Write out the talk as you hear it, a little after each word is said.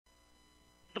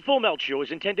The Full Melt Show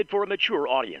is intended for a mature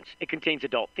audience. It contains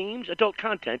adult themes, adult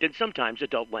content, and sometimes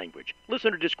adult language.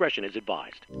 Listener discretion is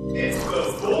advised. It's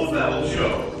the Full Melt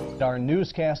Show. Our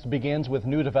newscast begins with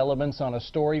new developments on a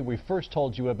story we first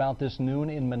told you about this noon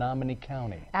in Menominee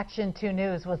County. Action 2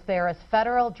 News was there as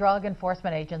federal drug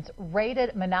enforcement agents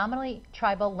raided Menominee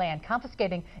tribal land,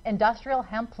 confiscating industrial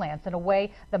hemp plants in a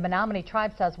way the Menominee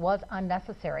tribe says was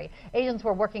unnecessary. Agents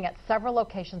were working at several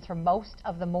locations for most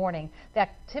of the morning. The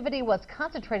activity was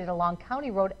concentrated along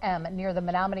County Road M near the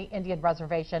Menominee Indian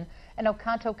Reservation and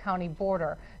Oconto County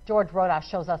border. George Rodas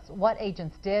shows us what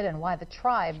agents did and why the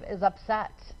tribe is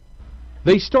upset.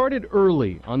 They started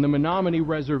early on the Menominee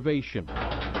Reservation.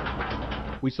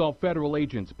 We saw federal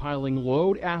agents piling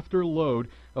load after load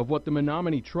of what the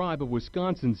Menominee tribe of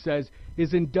Wisconsin says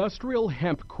is industrial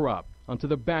hemp crop onto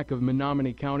the back of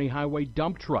Menominee County highway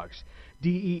dump trucks.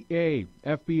 DEA,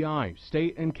 FBI,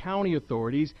 state and county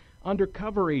authorities,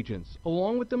 undercover agents,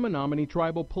 along with the Menominee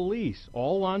Tribal Police,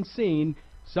 all on scene,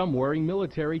 some wearing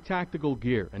military tactical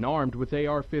gear and armed with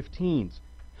AR-15s.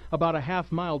 About a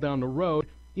half mile down the road,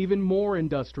 even more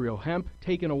industrial hemp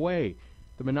taken away.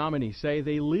 The Menominee say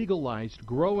they legalized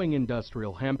growing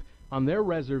industrial hemp on their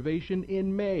reservation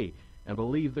in May and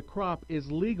believe the crop is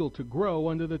legal to grow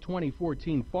under the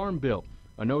 2014 Farm Bill,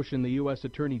 a notion the U.S.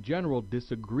 Attorney General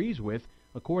disagrees with,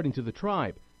 according to the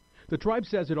tribe. The tribe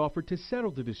says it offered to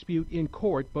settle the dispute in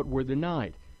court but were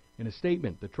denied. In a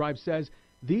statement, the tribe says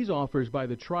these offers by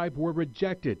the tribe were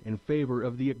rejected in favor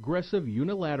of the aggressive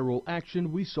unilateral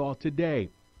action we saw today.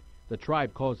 The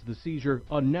tribe calls the seizure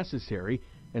unnecessary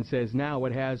and says now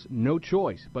it has no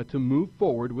choice but to move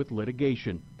forward with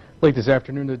litigation. Late this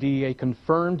afternoon, the DEA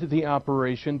confirmed the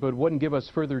operation but wouldn't give us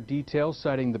further details,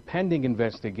 citing the pending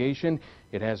investigation.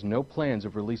 It has no plans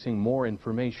of releasing more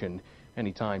information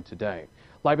anytime today.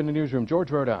 Live in the newsroom, George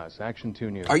Rodas, Action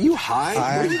 2 News. Are you high?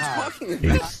 What are you talking about?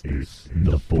 This is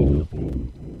the Full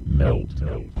Melt.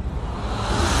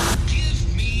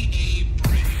 Give me a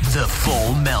break. The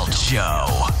Full Melt Show.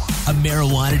 A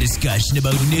marijuana discussion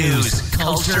about news,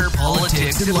 culture,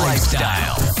 politics, and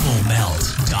lifestyle.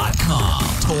 FullMelt.com.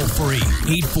 Toll free.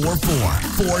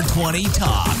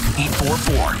 844-420-TALK.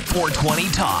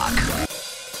 844-420-TALK.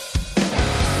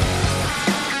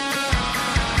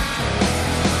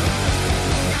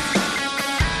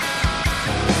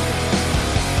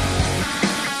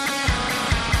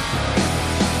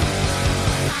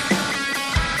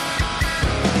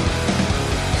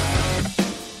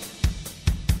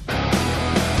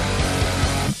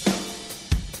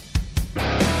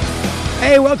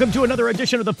 Hey, welcome to another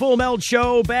edition of the Full Melt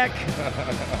Show, back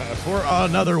for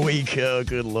another week. Oh,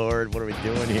 good Lord, what are we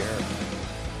doing here?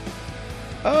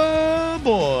 Oh,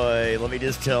 boy, let me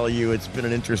just tell you, it's been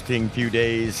an interesting few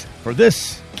days for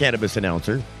this cannabis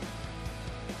announcer.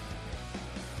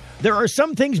 There are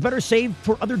some things better saved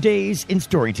for other days in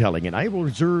storytelling, and I will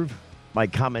reserve my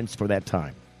comments for that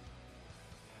time.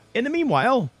 In the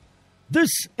meanwhile, this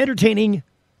entertaining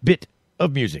bit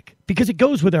of music, because it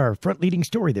goes with our front-leading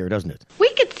story there, doesn't it?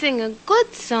 We could sing a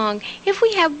good song if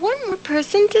we had one more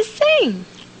person to sing.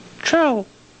 True.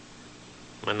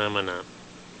 Mana mana.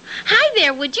 Hi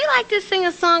there, would you like to sing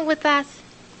a song with us?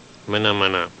 Mana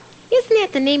mana. Isn't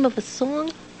that the name of a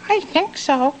song? I think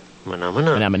so. Mana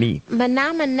mana. Menominee.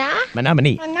 Manamana?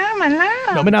 Menominee.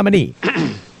 Manamana. No, Menominee.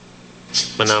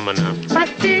 Mana mana.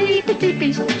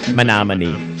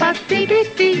 Menominee.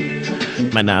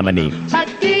 Menominee.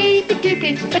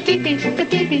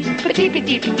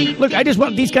 Look, I just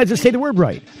want these guys to say the word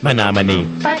right. Menominee.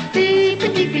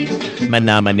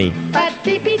 Menominee. I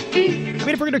mean, if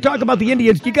we're going to talk about the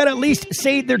Indians, you got to at least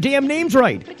say their damn names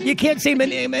right. You can't say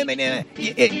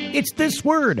it's this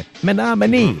word,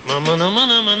 Menominee.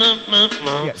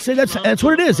 Yeah, so that's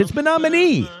what it is. It's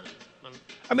Menominee.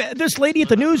 I mean, this lady at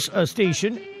the news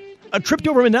station tripped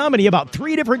over Menominee about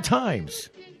 3 different times.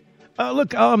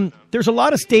 Look, there's a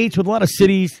lot of states with a lot of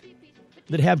cities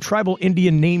that have tribal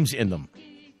Indian names in them.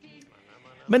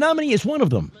 Menominee is one of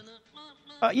them.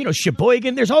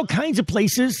 Sheboygan, there's all kinds of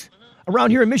places around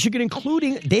here in Michigan,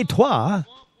 including Detroit,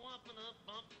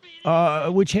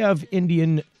 which have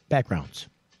Indian backgrounds.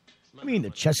 I mean,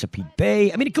 the Chesapeake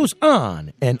Bay. I mean, it goes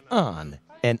on and on.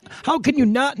 And how can you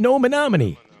not know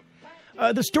Menominee?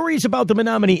 The story is about the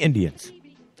Menominee Indians.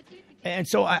 And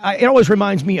so it always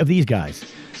reminds me of these guys.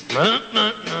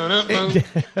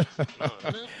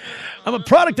 I'm a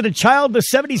product of the child of the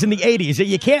 70s and the 80s.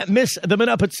 You can't miss the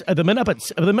Menuppets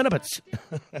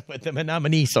with the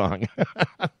Menominee song.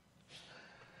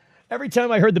 Every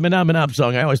time I heard the Menominee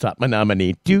song, I always thought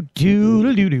Menominee. The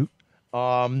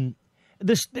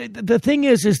thing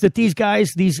is that these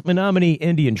guys, these Menominee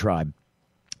Indian tribe,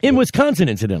 in Wisconsin,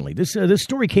 incidentally. This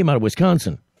story came out of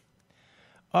Wisconsin.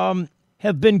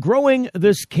 Have been growing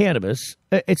this cannabis.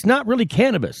 It's not really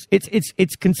cannabis.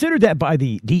 It's considered that by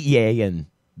the DEA and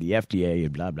the FDA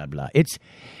and blah, blah, blah. It's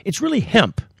really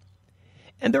hemp.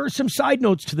 And there are some side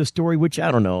notes to the story, which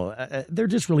I don't know. They're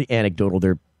just really anecdotal.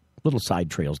 They're little side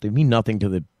trails. They mean nothing to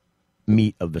the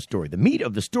meat of the story. The meat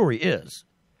of the story is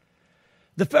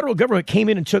the federal government came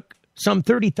in and took some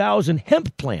 30,000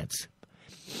 hemp plants.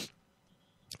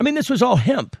 I mean, this was all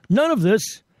hemp. None of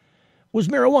this was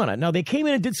marijuana. Now, they came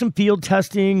in and did some field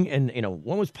testing, and,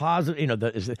 one was positive.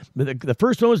 The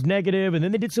first one was negative, and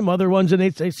then they did some other ones, and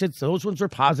they said those ones were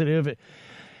positive.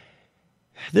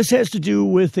 This has to do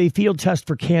with a field test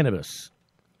for cannabis.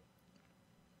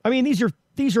 I mean,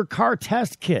 these are car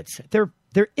test kits. They're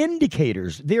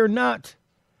indicators. They're not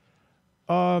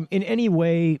in any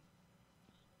way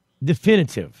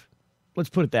definitive. Let's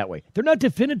put it that way. They're not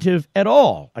definitive at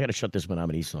all. I got to shut this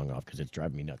Menominee song off because it's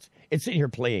driving me nuts. It's sitting here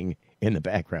playing in the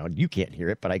background. You can't hear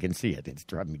it, but I can see it. It's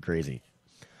driving me crazy.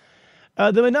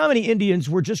 The Menominee Indians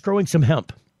were just growing some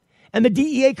hemp. And the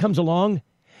DEA comes along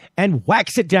and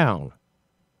whacks it down.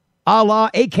 A la,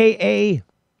 a.k.a.,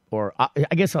 or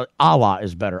I guess a la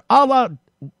is better. A la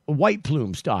White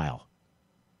Plume style.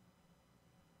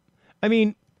 I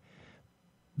mean,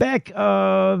 back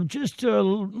just a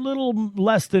little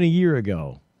less than a year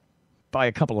ago, by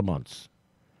a couple of months,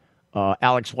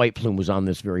 Alex White Plume was on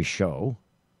this very show.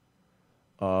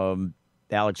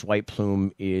 Alex White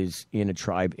Plume is in a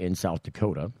tribe in South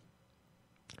Dakota.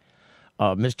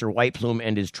 Mr. White Plume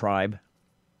and his tribe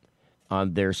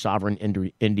on their sovereign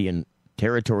Indian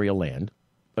territorial land,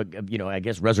 I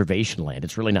guess reservation land.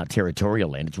 It's really not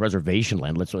territorial land. It's reservation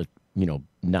land. Let's,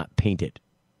 not paint it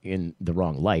in the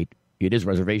wrong light. It is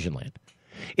reservation land.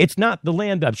 It's not the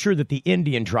land, I'm sure, that the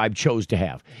Indian tribe chose to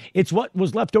have. It's what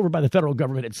was left over by the federal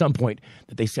government at some point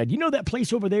that they said, that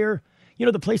place over there,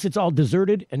 the place that's all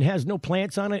deserted and has no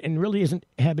plants on it and really doesn't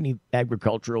have any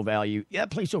agricultural value. Yeah,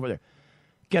 that place over there.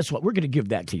 Guess what? We're going to give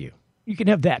that to you. You can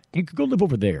have that. You can go live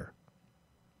over there.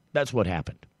 That's what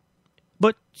happened.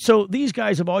 But so these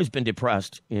guys have always been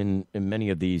depressed in many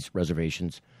of these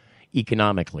reservations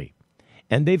economically.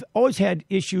 And they've always had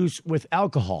issues with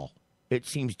alcohol. It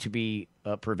seems to be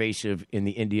pervasive in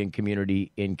the Indian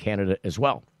community in Canada as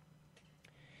well.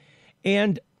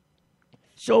 And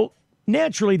so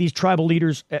naturally, these tribal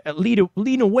leaders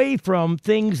lean away from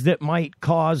things that might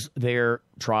cause their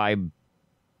tribe,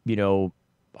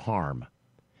 harm.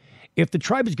 If the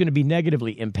tribe is going to be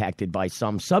negatively impacted by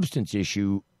some substance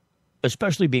issue,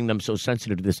 especially being them so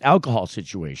sensitive to this alcohol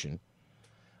situation,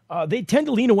 they tend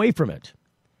to lean away from it.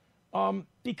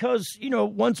 Because,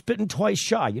 once bitten, twice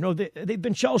shy. They've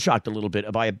been shell-shocked a little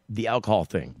bit by the alcohol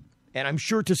thing. And I'm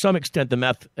sure to some extent the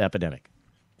meth epidemic.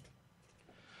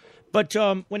 But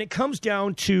when it comes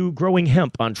down to growing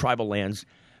hemp on tribal lands,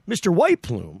 Mr. White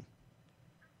Plume,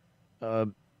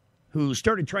 who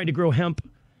started trying to grow hemp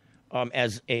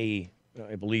as I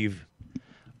believe,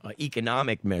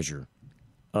 economic measure,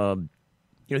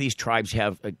 these tribes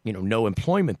have, no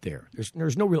employment there.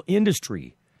 There's no real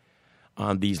industry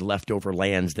on these leftover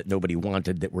lands that nobody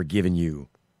wanted that were given you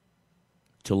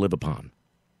to live upon.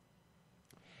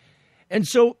 And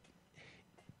so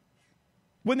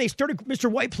when they started, Mr.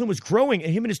 White Plume was growing,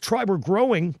 and him and his tribe were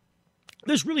growing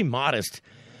this really modest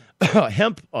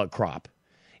hemp crop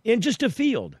in just a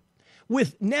field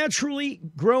with naturally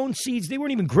grown seeds. They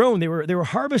weren't even grown. They were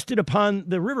harvested upon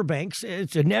the riverbanks.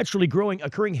 It's a naturally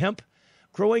occurring hemp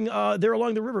growing there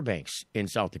along the riverbanks in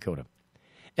South Dakota.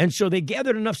 And so they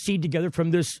gathered enough seed together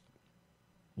from this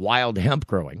wild hemp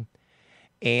growing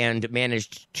and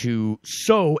managed to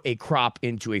sow a crop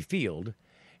into a field.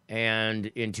 And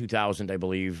in 2000, I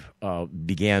believe,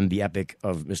 began the epic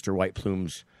of Mr. White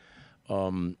Plume's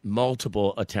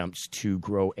multiple attempts to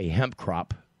grow a hemp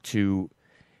crop to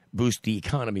boost the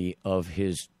economy of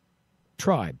his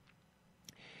tribe.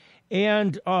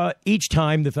 And each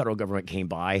time the federal government came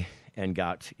by and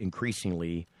got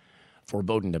increasingly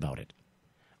foreboding about it.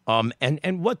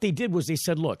 And what they did was they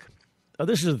said, look,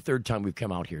 this is the third time we've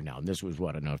come out here now. And this was,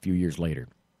 a few years later.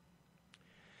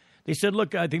 They said,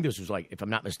 look, I think this was if I'm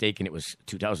not mistaken, it was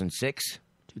 2006,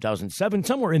 2007,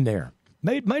 somewhere in there.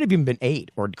 Might have even been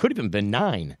 8, or it could have even been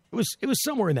 9. It was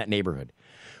somewhere in that neighborhood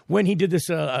when he did this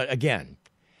again.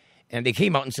 And they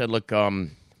came out and said, look, we're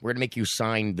going to make you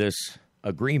sign this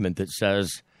agreement that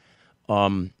says,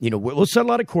 we'll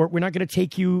settle out of court. We're not going to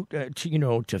take you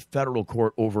to federal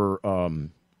court over,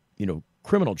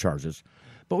 criminal charges.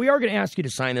 But we are going to ask you to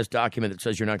sign this document that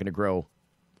says you're not going to grow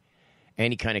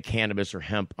any kind of cannabis or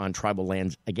hemp on tribal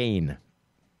lands again.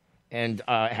 And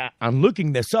I'm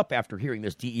looking this up after hearing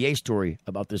this DEA story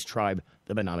about this tribe,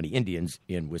 the Menominee Indians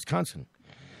in Wisconsin.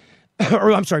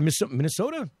 Or, I'm sorry,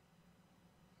 Minnesota?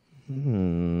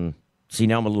 See,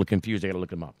 now I'm a little confused. I got to look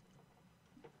them up.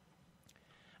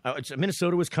 It's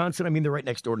Minnesota, Wisconsin. I mean, they're right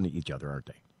next door to each other, aren't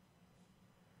they?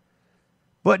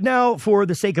 But now, for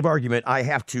the sake of argument, I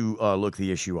have to look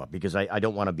the issue up because I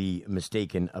don't want to be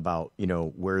mistaken about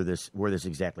where this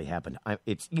exactly happened.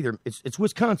 It's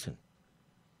Wisconsin.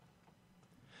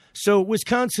 So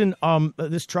Wisconsin,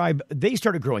 this tribe, they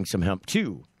started growing some hemp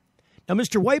too. Now,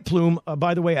 Mr. White Plume,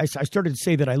 by the way, I started to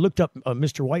say that I looked up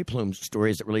Mr. White Plume's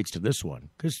story as it relates to this one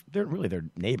because they're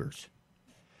neighbors.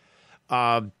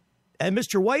 And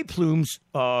Mr. White Plume's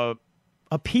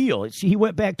appeal, see, he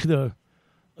went back to the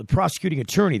prosecuting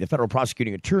attorney, the federal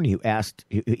prosecuting attorney, who asked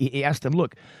them,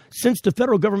 look, since the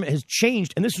federal government has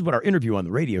changed, and this is what our interview on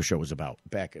the radio show was about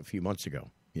back a few months ago,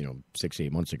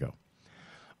 6-8 months ago,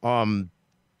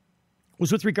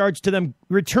 was with regards to them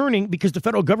returning because the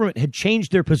federal government had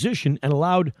changed their position and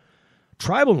allowed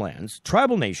tribal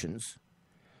nations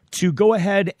to go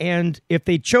ahead and, if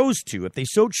they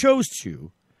so chose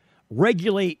to,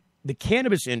 regulate the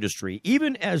cannabis industry,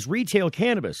 even as retail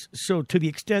cannabis, so to the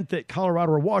extent that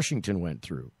Colorado or Washington went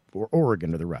through, or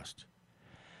Oregon or the rest.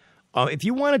 If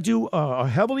you want to do a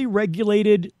heavily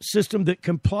regulated system that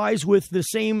complies with the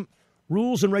same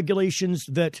rules and regulations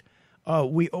that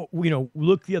we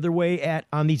look the other way at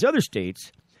on these other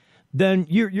states, then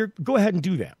you're go ahead and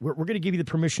do that. We're going to give you the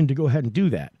permission to go ahead and do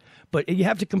that, but you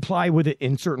have to comply with it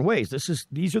in certain ways.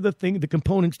 These are the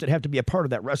components that have to be a part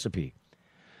of that recipe.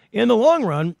 In the long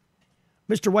run,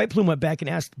 Mr. White Plume went back and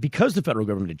asked, because the federal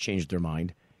government had changed their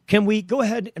mind, can we go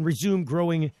ahead and resume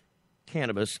growing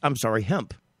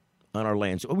hemp on our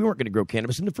lands? Well, we weren't going to grow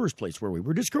cannabis in the first place, were we?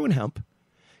 We're just growing hemp.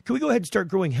 Can we go ahead and start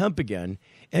growing hemp again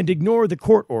and ignore the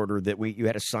court order that you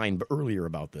had to sign earlier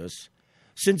about this?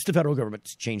 Since the federal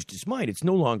government's changed its mind, it's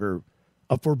no longer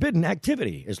a forbidden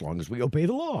activity as long as we obey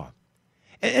the law.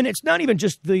 And it's not even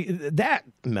just that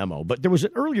memo, but there was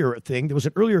an earlier thing. There was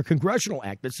an earlier congressional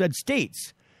act that said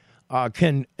states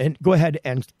can go ahead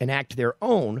and enact their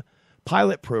own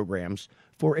pilot programs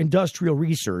for industrial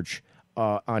research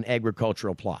on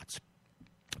agricultural plots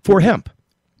for hemp.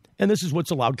 And this is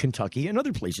what's allowed Kentucky and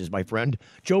other places. My friend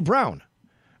Joe Brown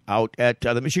out at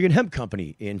the Michigan Hemp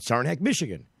Company in Saranac,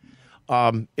 Michigan,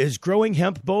 is growing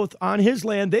hemp both on his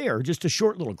land there, just a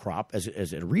short little crop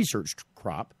as a research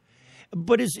crop,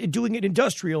 but is doing it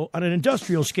on an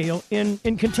industrial scale in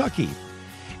Kentucky.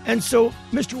 And so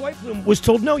Mr. White Plume was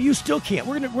told, no, you still can't.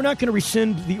 We're not going to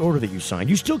rescind the order that you signed.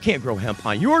 You still can't grow hemp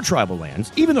on your tribal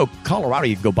lands, even though Colorado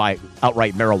you can go buy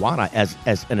outright marijuana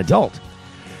as an adult.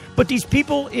 But these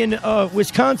people in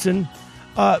Wisconsin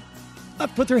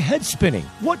put their heads spinning.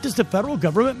 What does the federal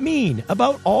government mean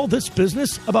about all this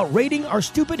business about raiding our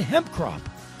stupid hemp crop?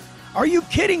 Are you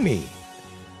kidding me?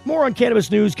 More on cannabis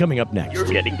news coming up next. You're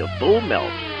getting the full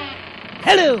melt.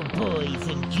 Hello, boys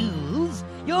and ghouls.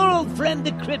 Your old friend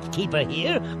the Crypt Keeper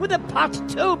here with a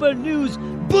Pottober News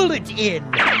Bulletin.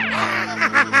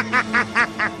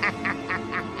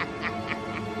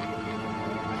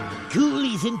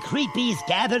 Ghoulies and creepies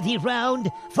gather thee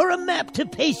round for a map to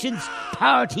patience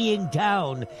partying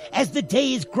down. As the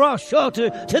days grow shorter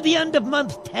to the end of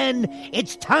month 10,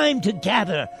 it's time to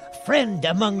gather, friend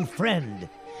among friend.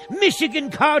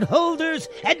 Michigan card holders,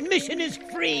 admission is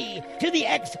free to the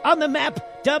X on the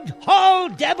map dubbed Hall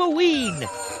Deboween.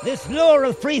 This lure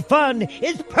of free fun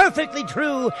is perfectly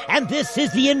true, and this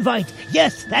is the invite.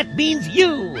 Yes, that means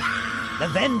you. The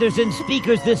vendors and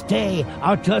speakers this day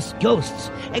are just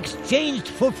ghosts, exchanged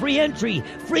for free entry,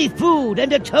 free food,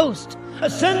 and a toast.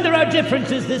 Asunder our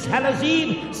differences this Hallows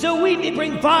Eve, so we may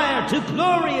bring fire to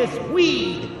glorious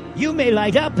weed. You may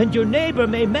light up and your neighbor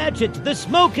may match it. The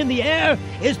smoke in the air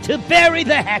is to bury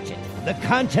the hatchet. The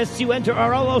contests you enter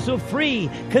are all also free.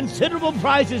 Considerable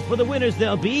prizes for the winners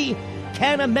there'll be.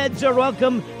 Canna meds are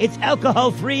welcome. It's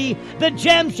alcohol free. The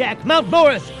Jam Shack, Mount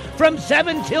Morris, from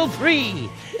 7 till 3.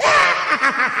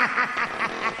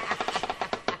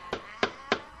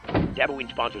 Deboween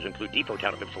sponsors include Depot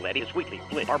Town of Ypsilanti, Sweetly,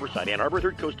 Flint, Harborside, Ann Arbor,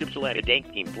 Third Coast, Ypsilanti,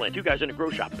 Dank Team, Flint, Two Guys in a Grow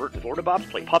Shop, Burton, Florida Bob's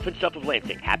Place, Puff and Stuff of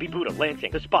Lansing, Happy Buddha,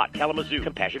 Lansing, The Spot, Kalamazoo,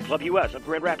 Compassion Club US of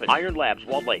Grand Rapids, Iron Labs,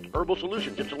 Walled Lake, Herbal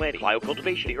Solutions, Ypsilanti,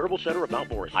 Biocultivation, The Herbal Center of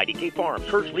Mount Morris, IDK Farms,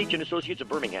 Kurtz Leach and Associates of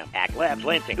Birmingham, Act Labs,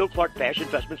 Lansing, Bill Clark Bash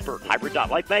Investments, Burton, Hybrid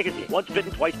Life Magazine, Once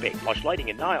Bitten, Twice Baked, Plush Lighting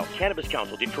in Niles, Cannabis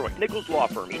Council, Detroit, Nichols Law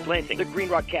Firm, East Lansing, The Green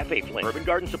Rock Cafe, Flint, Urban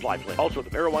Garden Supply, Flint, also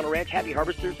the Marijuana Ranch, Happy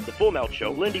Harvesters, The Full Melt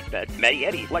Show, Lindy's Bed, Matty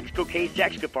Eddie's, Lexico K's,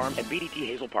 Jaxica Farm, and BDT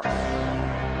Hazel Park.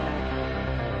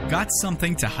 Got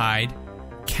something to hide?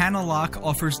 Canalock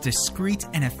offers discreet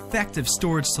and effective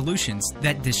storage solutions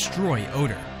that destroy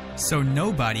odor, so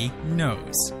nobody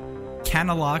knows.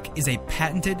 Canalock is a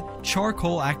patented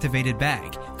charcoal-activated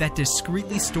bag that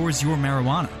discreetly stores your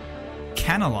marijuana.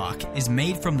 Canalock is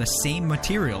made from the same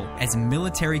material as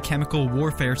military chemical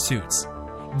warfare suits.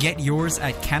 Get yours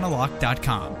at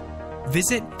canalock.com.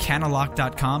 Visit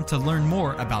canalock.com to learn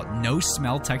more about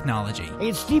no-smell technology. Hey,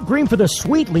 it's Steve Green for the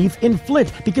Sweet Leaf in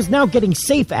Flint, because now getting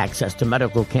safe access to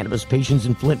medical cannabis patients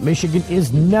in Flint, Michigan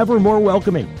is never more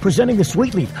welcoming. Presenting the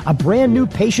Sweet Leaf, a brand new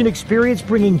patient experience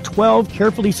bringing 12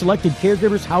 carefully selected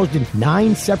caregivers housed in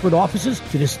 9 separate offices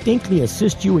to distinctly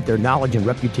assist you with their knowledge and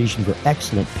reputation for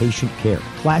excellent patient care.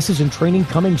 Classes and training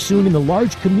coming soon in the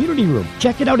large community room.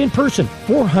 Check it out in person,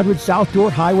 400 South Door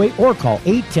Highway, or call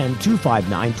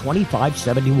 810-259-2571.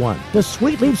 The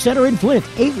Sweet Leaf Center in Flint,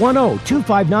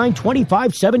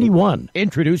 810-259-2571.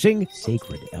 Introducing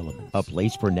Sacred Elements, a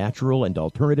place for natural and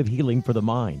alternative healing for the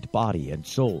mind, body, and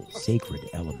soul. Sacred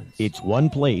Elements. It's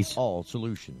one place, all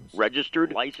solutions.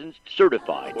 Registered, licensed,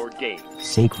 certified, ordained.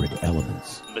 Sacred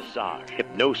Elements. Massage,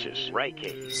 hypnosis,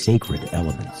 Reiki. Sacred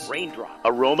Elements. Raindrop,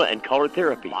 aroma and color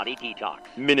therapy, body detox,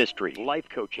 ministry, life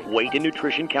coaching, weight and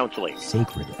nutrition counseling.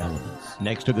 Sacred Elements.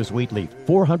 Next to the Sweet Leaf,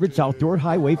 400 South Door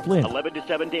Highway, Flint. 11 to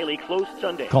 7 daily, closed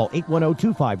Sunday. Call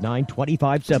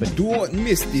 810-259-2570. Don't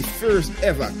miss the first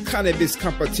ever cannabis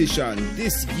competition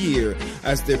this year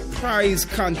as the prize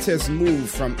contest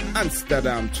moves from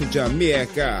Amsterdam to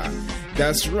Jamaica.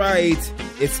 That's right,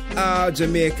 it's all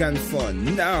Jamaican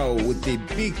fun now with the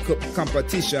big cup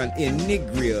competition in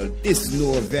Negril this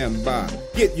November.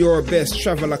 Get your best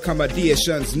travel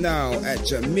accommodations now at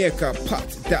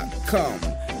JamaicaPot.com.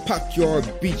 Pack your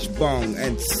beach bong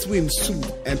and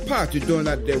swimsuit and party down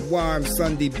at the warm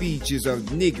sandy beaches of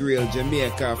Negril,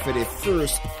 Jamaica for the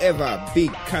first ever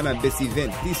big cannabis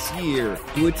event this year.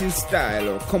 Do it in style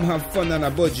or come have fun on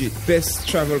a budget. Best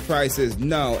travel prices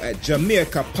now at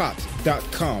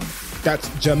JamaicaPot.com. That's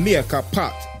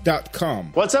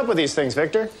JamaicaPot.com. What's up with these things,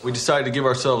 Victor? We decided to give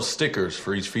ourselves stickers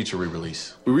for each feature we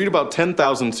release. We read about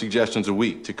 10,000 suggestions a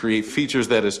week to create features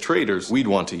that as traders we'd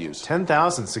want to use.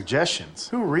 10,000 suggestions?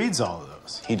 Who reads all of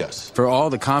those? He does. For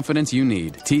all the confidence you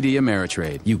need, TD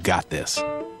Ameritrade. You got this.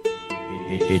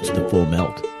 It's the Full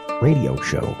Melt Radio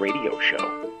Show. Radio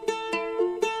show.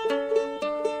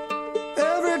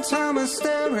 Every time I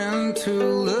stare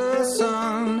into the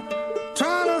sun.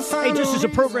 Hey, just as a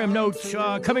program note,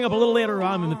 coming up a little later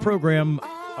on in the program,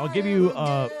 I'll give you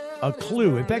a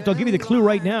clue. In fact, I'll give you the clue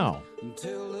right now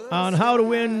on how to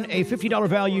win a $50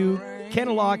 value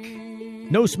Canalock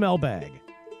no-smell bag.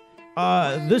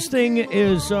 This thing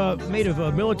is made of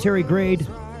a military grade.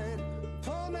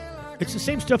 It's the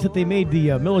same stuff that they made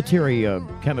the military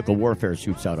chemical warfare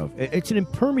suits out of. It's an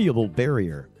impermeable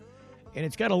barrier, and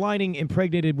it's got a lining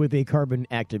impregnated with a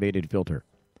carbon-activated filter.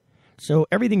 So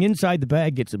everything inside the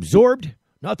bag gets absorbed.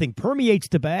 Nothing permeates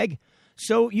the bag.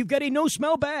 So you've got a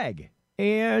no-smell bag,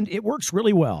 and it works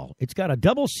really well. It's got a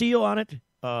double seal on it,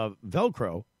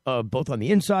 Velcro, both on the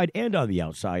inside and on the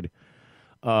outside.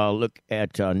 Look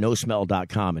at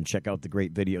nosmell.com and check out the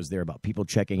great videos there about people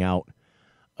checking out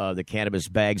the cannabis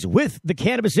bags with the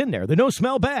cannabis in there. The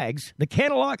no-smell bags, the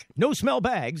Canalock no-smell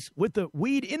bags with the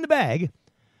weed in the bag.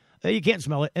 You can't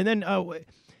smell it. And then,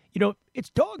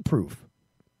 it's dog-proof.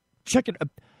 Check it.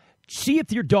 See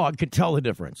if your dog can tell the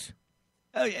difference.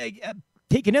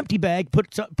 Take an empty bag,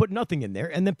 put nothing in there,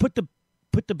 and then put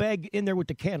the bag in there with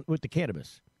the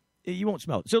cannabis. You won't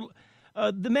smell it. So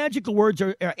the magical words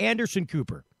are Anderson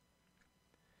Cooper.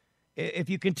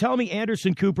 If you can tell me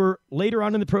Anderson Cooper later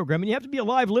on in the program, and you have to be a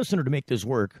live listener to make this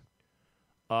work.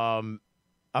 I'm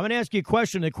going to ask you a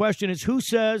question. The question is, who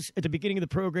says at the beginning of the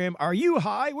program, "Are you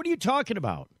high? What are you talking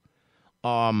about?"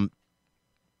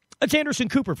 It's Anderson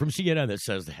Cooper from CNN that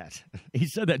says that. He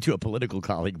said that to a political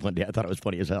colleague one day. I thought it was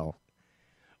funny as hell.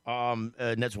 And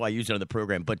that's why I use it on the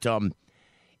program. But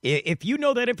if you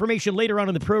know that information later on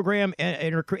in the program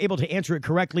and are able to answer it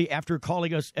correctly after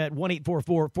calling us at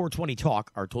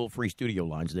 1-844-420-TALK, our toll-free studio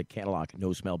lines, the Canalock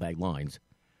no-smell bag lines,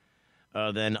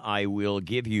 then I will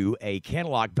give you a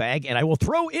Canalock bag, and I will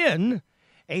throw in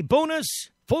a bonus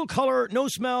full-color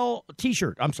no-smell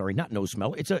T-shirt. I'm sorry, not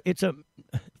no-smell. It's a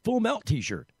Full Melt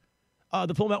T-shirt.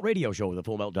 The Full Melt Radio Show with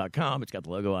thefullmelt.com. It's got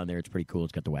the logo on there. It's pretty cool.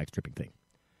 It's got the wax stripping thing.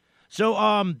 So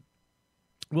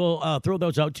we'll throw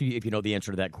those out to you if you know the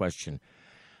answer to that question.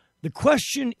 The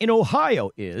question in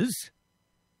Ohio is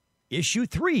issue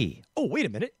 3. Oh, wait a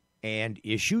minute. And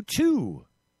issue 2.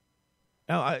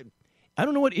 Now, I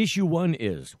don't know what issue 1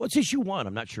 is. What's issue 1?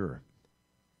 I'm not sure.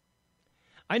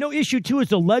 I know issue 2 is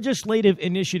the legislative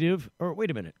initiative. Or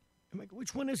wait a minute.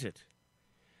 Which one is it?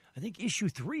 I think issue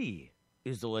 3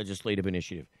 is the legislative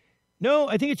initiative. No,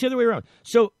 I think it's the other way around.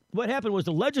 So what happened was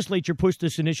the legislature pushed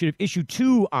this initiative, issue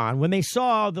 2, on when they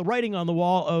saw the writing on the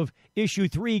wall of issue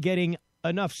 3 getting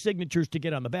enough signatures to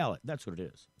get on the ballot. That's what it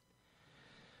is.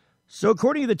 So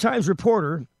according to the Times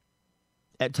Reporter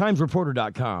at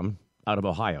timesreporter.com out of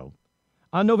Ohio,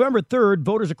 on November 3rd,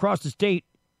 voters across the state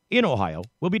in Ohio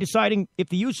will be deciding if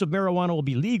the use of marijuana will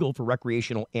be legal for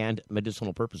recreational and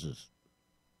medicinal purposes.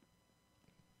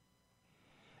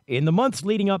 In the months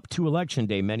leading up to Election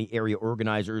Day, many area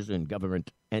organizers and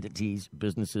government entities,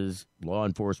 businesses, law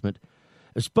enforcement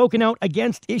have spoken out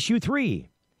against issue 3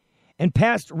 and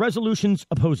passed resolutions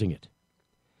opposing it.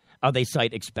 They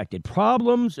cite expected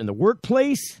problems in the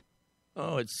workplace.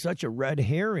 Oh, it's such a red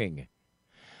herring.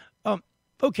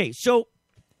 Okay, so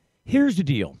here's the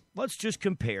deal. Let's just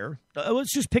compare.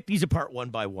 Let's just pick these apart one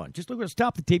by one. Just look,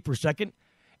 stop the tape for a second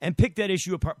and pick that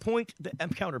issue apart. Point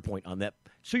and counterpoint on that.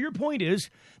 So your point is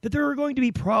that there are going to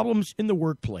be problems in the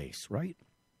workplace, right?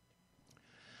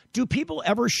 Do people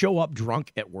ever show up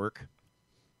drunk at work?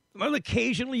 Well,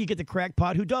 occasionally you get the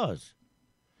crackpot who does.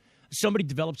 Somebody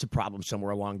develops a problem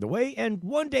somewhere along the way, and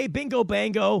one day, bingo,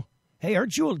 bango, hey,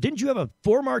 didn't you have a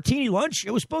 4-martini lunch?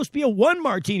 It was supposed to be a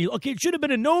 1-martini. Okay, it should have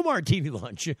been a no-martini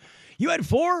lunch. You had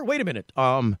 4? Wait a minute.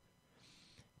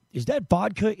 Is that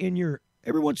vodka in your...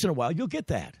 Every once in a while, you'll get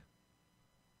that.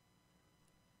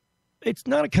 It's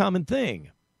not a common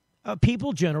thing.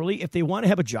 People generally, if they want to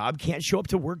have a job, can't show up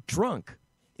to work drunk.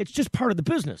 It's just part of the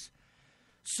business.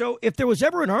 So if there was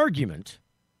ever an argument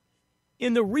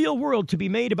in the real world to be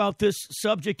made about this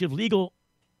subject of legal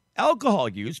alcohol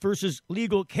use versus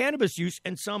legal cannabis use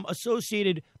and some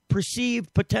associated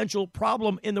perceived potential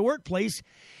problem in the workplace,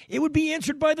 it would be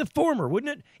answered by the former,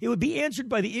 wouldn't it? It would be answered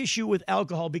by the issue with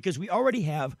alcohol because we already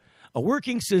have a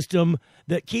working system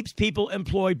that keeps people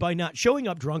employed by not showing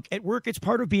up drunk at work. It's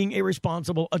part of being a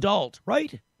responsible adult,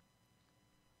 right?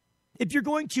 If you're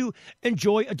going to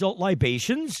enjoy adult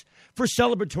libations for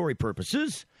celebratory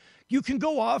purposes, you can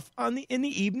go off in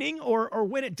the evening or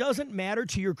when it doesn't matter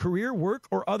to your career, work,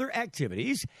 or other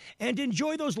activities and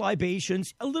enjoy those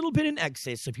libations a little bit in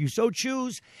excess if you so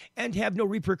choose and have no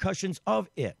repercussions of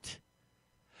it.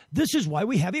 This is why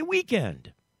we have a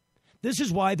weekend. This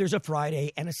is why there's a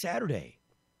Friday and a Saturday.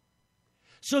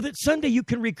 So that Sunday you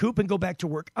can recoup and go back to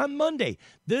work on Monday.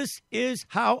 This is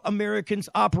how Americans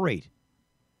operate.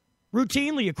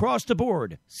 Routinely across the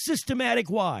board, systematic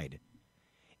wide.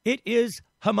 It is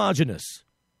homogenous.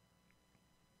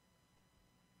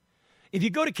 If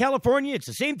you go to California, it's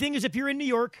the same thing as if you're in New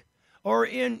York or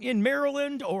in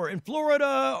Maryland or in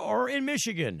Florida or in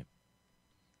Michigan.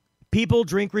 People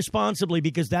drink responsibly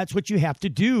because that's what you have to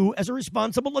do as a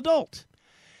responsible adult.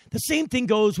 The same thing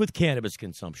goes with cannabis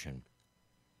consumption.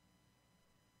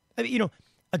 I mean,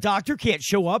 a doctor can't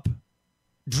show up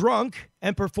drunk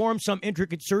and perform some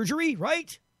intricate surgery,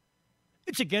 right?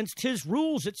 It's against his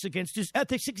rules. It's against his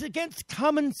ethics. It's against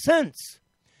common sense.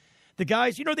 The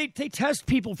guys, they test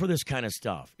people for this kind of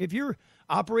stuff. If you're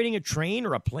operating a train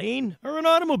or a plane or an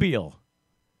automobile,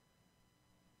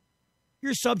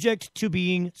 you're subject to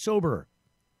being sober.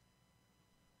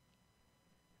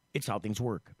 It's how things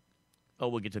work. Oh,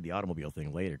 we'll get to the automobile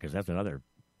thing later because that's another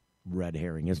red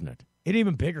herring, isn't it? An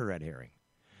even bigger red herring.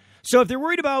 So if they're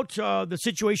worried about the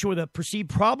situation with a perceived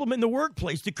problem in the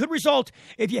workplace that could result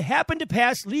if you happen to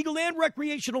pass legal and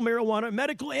recreational marijuana,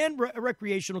 medical and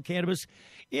recreational cannabis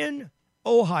in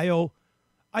Ohio,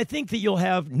 I think that you'll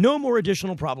have no more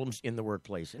additional problems in the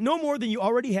workplace. No more than you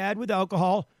already had with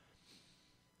alcohol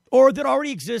or that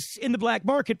already exists in the black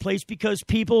marketplace because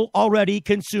people already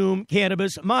consume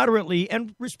cannabis moderately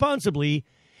and responsibly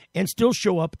and still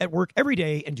show up at work every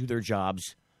day and do their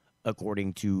jobs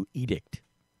according to edict.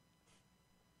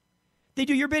 They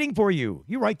do your bidding for you.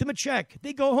 You write them a check.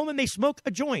 They go home and they smoke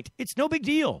a joint. It's no big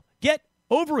deal. Get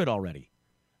over it already.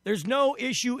 There's no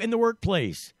issue in the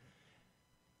workplace.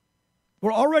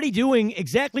 We're already doing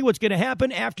exactly what's going to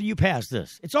happen after you pass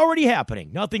this. It's already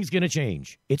happening. Nothing's going to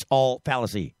change. It's all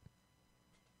fallacy.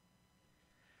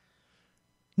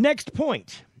 Next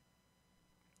point.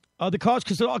 The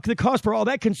cause for all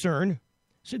that concern.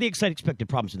 So the expected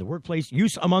problems in the workplace.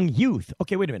 Use among youth.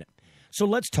 Okay, wait a minute. So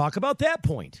let's talk about that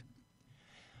point.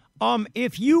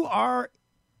 If you are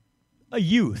a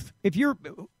youth, if you're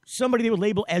somebody they would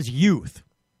label as youth,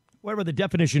 whatever the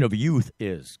definition of youth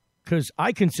is, because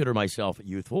I consider myself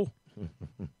youthful,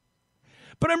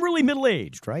 but I'm really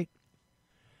middle-aged, right?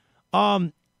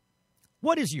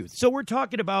 What is youth? So we're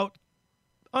talking about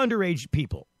underage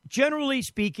people, generally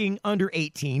speaking under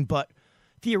 18, but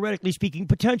theoretically speaking,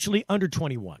 potentially under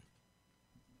 21.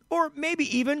 Or maybe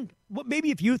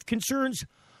if youth concerns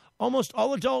almost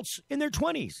all adults in their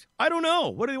 20s. I don't know.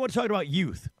 What do they want to talk about?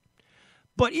 Youth.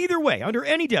 But either way, under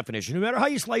any definition, no matter how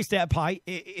you slice that pie,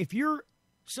 if you're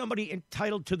somebody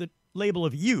entitled to the label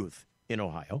of youth in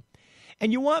Ohio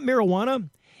and you want marijuana,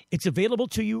 it's available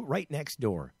to you right next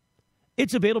door.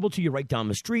 It's available to you right down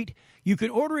the street. You can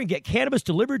order and get cannabis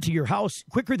delivered to your house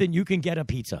quicker than you can get a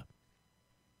pizza.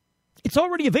 It's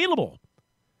already available.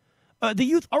 The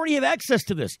youth already have access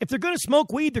to this. If they're going to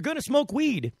smoke weed, they're going to smoke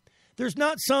weed. There's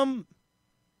not some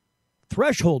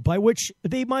threshold by which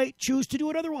they might choose to do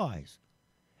it otherwise.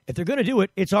 If they're going to do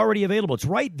it, it's already available. It's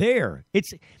right there.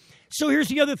 So here's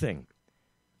the other thing.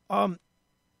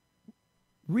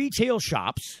 Retail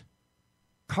shops,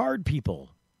 card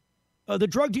people, the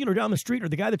drug dealer down the street or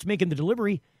the guy that's making the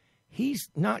delivery, he's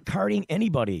not carding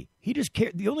anybody. He just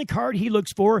the only card he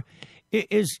looks for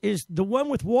is the one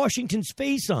with Washington's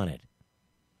face on it.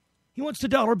 He wants the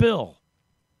dollar bill.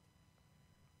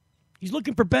 He's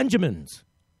looking for Benjamins,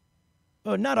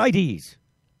 not IDs.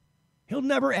 He'll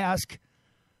never ask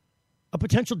a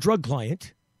potential drug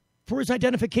client for his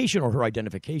identification or her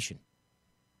identification.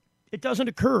 It doesn't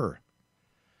occur.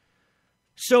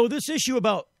 So this issue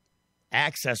about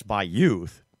access by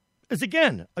youth is,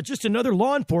 again, just another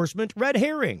law enforcement red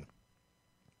herring.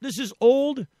 This is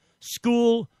old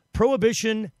school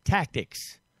prohibition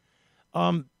tactics,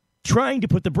 trying to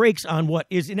put the brakes on what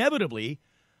is inevitably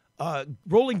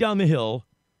rolling down the hill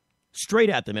straight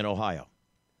at them in Ohio.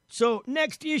 So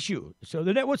next issue.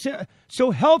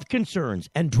 So health concerns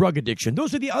and drug addiction.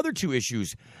 Those are the other two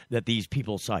issues that these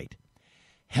people cite.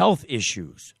 Health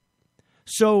issues.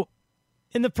 So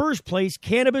in the first place,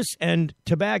 cannabis and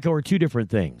tobacco are two different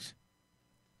things.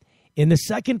 In the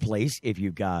second place, if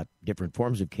you've got different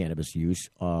forms of cannabis use,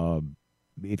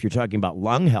 if you're talking about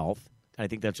lung health, I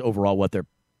think that's overall what they're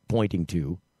pointing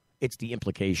to. It's the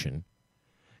implication.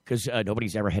 Because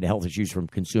nobody's ever had health issues from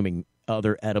consuming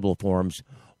other edible forms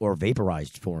or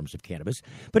vaporized forms of cannabis.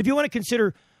 But if you want to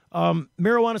consider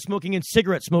marijuana smoking and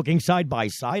cigarette smoking side by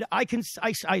side, I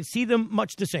see them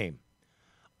much the same.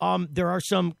 There are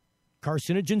some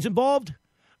carcinogens involved.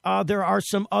 There are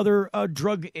some other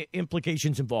drug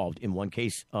implications involved. In one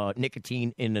case,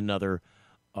 nicotine. In another,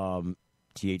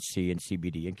 THC and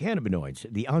CBD and cannabinoids.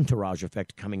 The entourage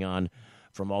effect coming on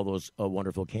from all those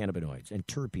wonderful cannabinoids and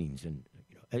terpenes and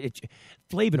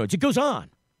flavonoids. It goes on.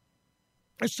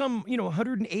 There's some,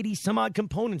 180 some odd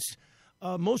components,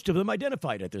 most of them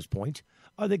identified at this point,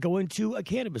 that go into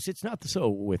cannabis. It's not so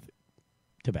with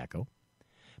tobacco.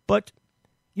 But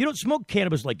you don't smoke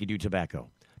cannabis like you do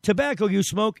tobacco. Tobacco you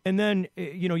smoke, and then,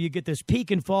 you get this peak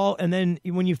and fall, and then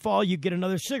when you fall, you get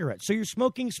another cigarette. So you're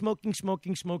smoking.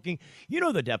 You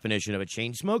know the definition of a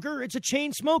chain smoker. It's a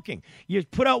chain smoking. You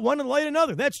put out one and light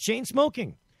another. That's chain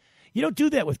smoking. You don't do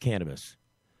that with cannabis.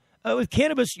 With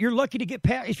cannabis, you're lucky to get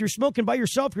past, if you're smoking by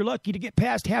yourself, you're lucky to get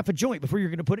past half a joint before you're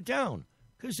going to put it down.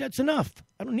 Because that's enough.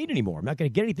 I don't need any more. I'm not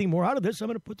going to get anything more out of this. I'm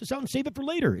going to put this out and save it for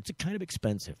later. It's kind of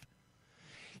expensive.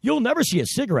 You'll never see a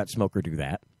cigarette smoker do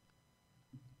that.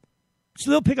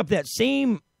 So they'll pick up that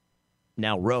same,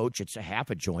 now roach, it's a half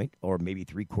a joint or maybe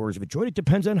 3/4 of a joint. It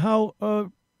depends on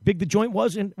how big the joint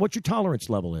was and what your tolerance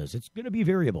level is. It's going to be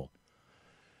variable.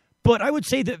 But I would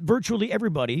say that virtually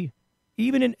everybody,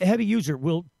 even a heavy user,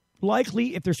 will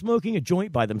likely, if they're smoking a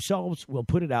joint by themselves, will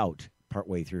put it out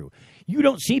partway through. You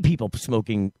don't see people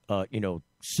smoking,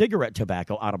 cigarette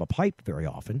tobacco out of a pipe very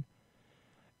often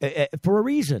for a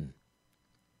reason.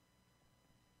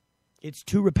 It's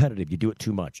too repetitive. You do it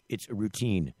too much. It's a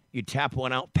routine. You tap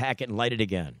one out, pack it, and light it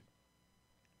again.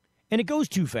 And it goes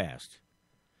too fast.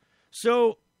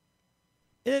 So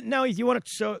now if you want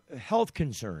health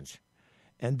concerns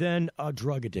and then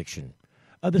drug addiction,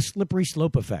 the slippery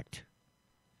slope effect.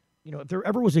 If there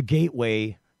ever was a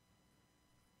gateway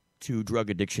to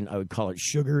drug addiction, I would call it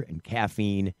sugar and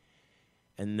caffeine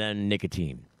and then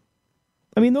nicotine.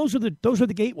 I mean, those are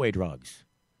the gateway drugs.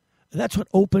 That's what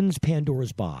opens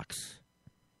Pandora's box.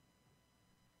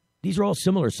 These are all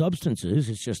similar substances.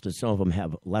 It's just that some of them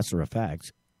have lesser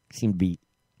effects, seem to be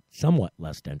somewhat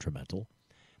less detrimental,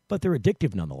 but they're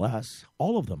addictive nonetheless,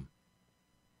 all of them.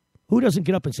 Who doesn't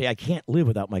get up and say, I can't live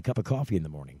without my cup of coffee in the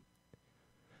morning?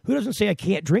 Who doesn't say, I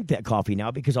can't drink that coffee now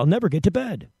because I'll never get to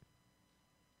bed?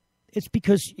 It's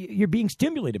because you're being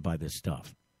stimulated by this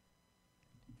stuff.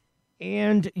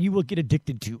 And you will get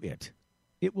addicted to it.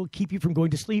 It will keep you from going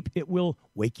to sleep. It will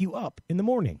wake you up in the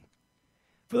morning.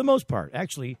 For the most part.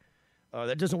 Actually,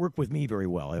 that doesn't work with me very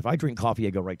well. If I drink coffee,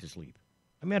 I go right to sleep.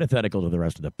 I'm antithetical to the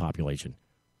rest of the population.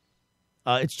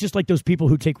 It's just like those people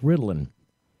who take Ritalin.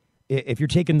 If you're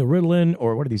taking the Ritalin,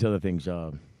 or what are these other things?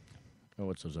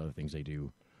 What's those other things they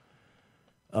do?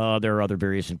 There are other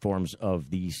various forms of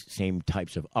these same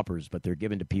types of uppers, but they're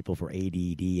given to people for ADD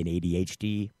and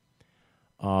ADHD.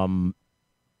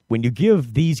 When you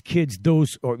give these kids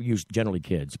those, or generally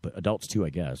kids, but adults too, I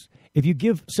guess, if you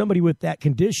give somebody with that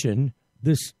condition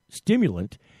this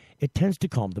stimulant, it tends to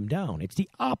calm them down. It's the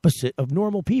opposite of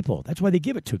normal people. That's why they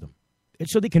give it to them.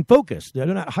 It's so they can focus. They're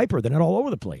not hyper. They're not all over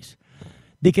the place.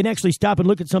 They can actually stop and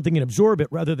look at something and absorb it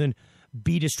rather than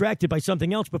be distracted by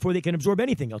something else before they can absorb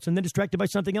anything else, and then distracted by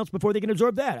something else before they can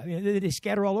absorb that. I mean, they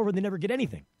scatter all over and they never get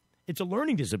anything. It's a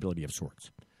learning disability of sorts.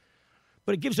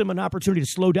 But it gives them an opportunity to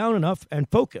slow down enough and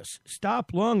focus.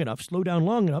 Stop long enough, slow down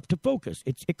long enough to focus.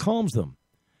 It calms them.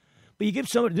 But you give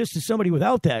this to somebody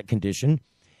without that condition,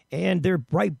 and they're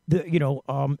bright.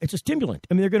 It's a stimulant.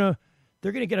 I mean,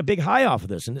 they're gonna get a big high off of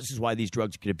this, and this is why these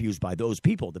drugs get abused by those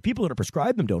people. The people that are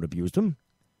prescribed them don't abuse them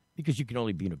because you can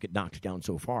only get knocked down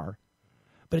so far.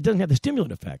 But it doesn't have the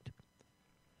stimulant effect.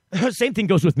 Same thing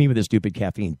goes with me with this stupid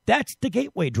caffeine. That's the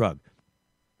gateway drug.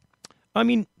 I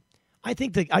mean, I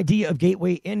think the idea of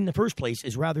gateway in the first place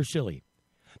is rather silly,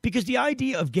 because the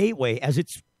idea of gateway, as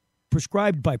it's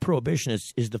prescribed by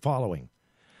prohibitionists, is the following.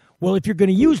 Well, if you're going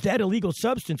to use that illegal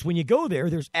substance, when you go there,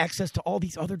 there's access to all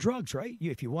these other drugs, right?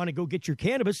 If you want to go get your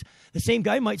cannabis, the same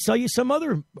guy might sell you some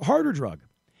other harder drug.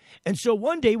 And so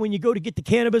one day when you go to get the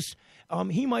cannabis,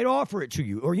 he might offer it to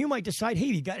you, or you might decide, hey,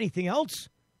 you got anything else?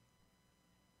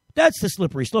 That's the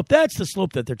slippery slope. That's the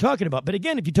slope that they're talking about. But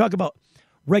again, if you talk about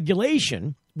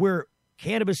regulation where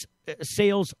cannabis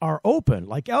sales are open,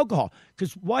 like alcohol,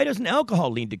 because why doesn't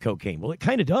alcohol lead to cocaine? Well, it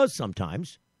kind of does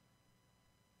sometimes.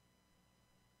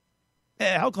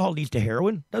 Alcohol leads to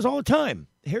heroin. Does all the time.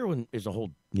 Heroin is a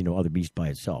whole, other beast by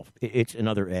itself. It's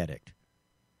another addict.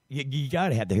 You got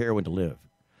to have the heroin to live.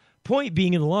 Point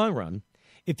being, in the long run,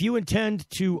 if you intend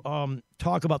to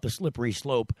talk about the slippery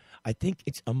slope, I think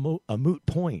it's a moot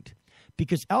point,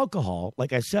 because alcohol,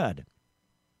 like I said,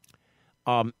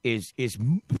 is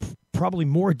probably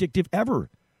more addictive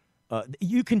ever.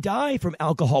 You can die from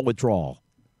alcohol withdrawal.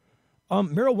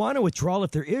 Marijuana withdrawal, if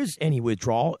there is any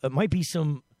withdrawal, it might be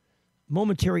some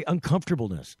momentary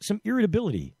uncomfortableness, some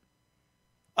irritability.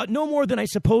 No more than I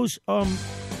suppose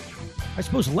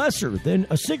lesser than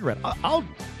a cigarette.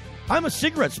 I'm a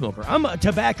cigarette smoker. I'm a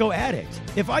tobacco addict.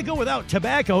 If I go without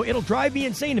tobacco, it'll drive me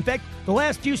insane. In fact, the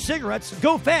last few cigarettes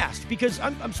go fast because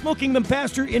I'm smoking them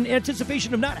faster in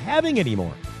anticipation of not having any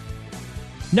more.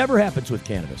 Never happens with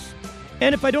cannabis.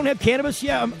 And if I don't have cannabis,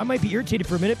 I might be irritated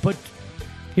for a minute, but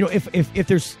if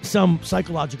there's some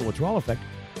psychological withdrawal effect,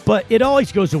 but it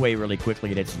always goes away really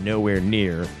quickly, and it's nowhere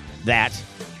near that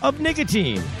of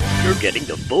nicotine. You're getting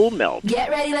the full melt. Get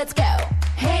ready, let's go.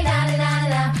 Hey, na, na, na,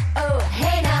 na. Oh,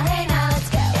 hey, now, let's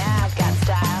go. Yeah, I've got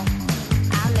style.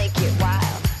 I'll make it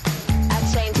wild.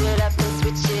 I'll change it up and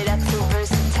switch it up so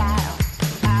versatile.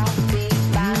 I'll be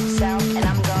by myself, and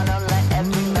I'm gonna let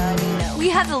everybody know. We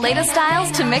have the latest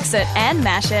styles to mix it and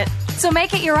mash it. So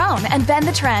make it your own and bend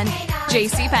the trend.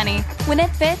 JCPenney. When it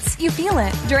fits, you feel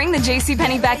it. During the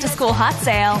JCPenney Back to School Hot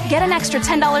Sale, get an extra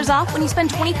 $10 off when you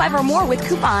spend $25 or more with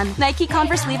coupon. Nike,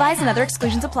 Converse, Levi's, and other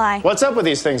exclusions apply. What's up with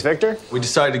these things, Victor? We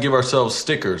decided to give ourselves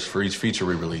stickers for each feature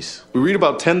we release. We read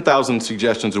about 10,000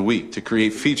 suggestions a week to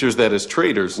create features that, as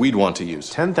traders, we'd want to use.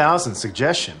 10,000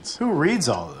 suggestions? Who reads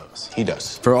all of those? He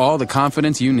does. For all the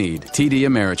confidence you need, TD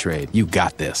Ameritrade. You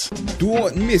got this.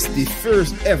 Don't miss the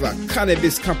first ever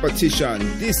cannabis competition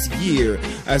this year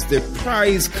as the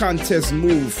prize contest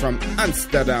moves from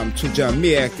Amsterdam to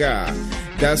Jamaica.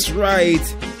 That's right,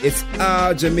 it's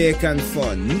all Jamaican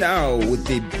fun now with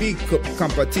the Big Cup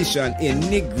competition in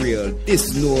Negril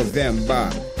this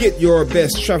November. Get your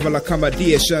best travel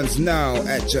accommodations now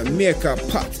at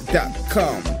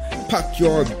JamaicaPot.com. Pack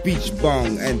your beach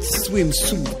bong and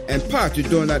swimsuit and party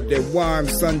down at the warm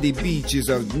sandy beaches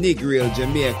of Negril,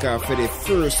 Jamaica for the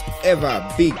first ever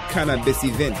big cannabis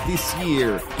event this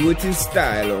year. Do it in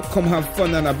style or come have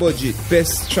fun on a budget.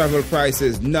 Best travel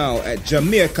prices now at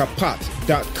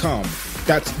JamaicaPot.com.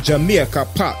 That's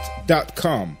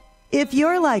JamaicaPot.com. If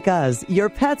you're like us, your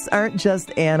pets aren't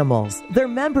just animals. They're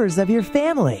members of your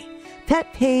family.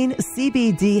 Pet Pain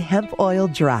CBD hemp oil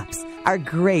drops are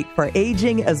great for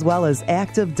aging as well as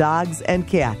active dogs and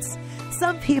cats.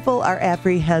 Some people are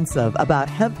apprehensive about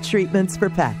hemp treatments for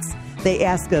pets. They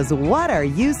ask us, what are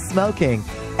you smoking?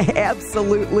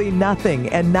 Absolutely nothing,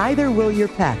 and neither will your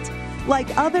pet.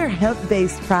 Like other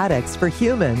hemp-based products for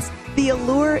humans, the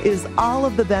allure is all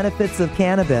of the benefits of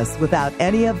cannabis without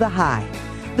any of the high.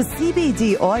 The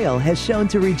CBD oil has shown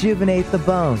to rejuvenate the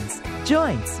bones,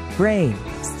 joints, brain,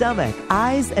 stomach,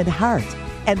 eyes, and heart.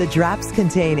 And the drops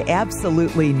contain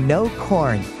absolutely no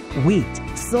corn, wheat,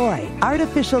 soy,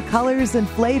 artificial colors and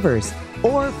flavors,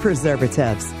 or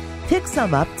preservatives. Pick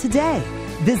some up today.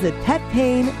 Visit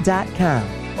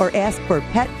petpain.com or ask for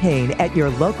Pet Pain at your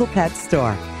local pet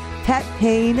store.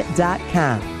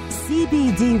 Petpain.com.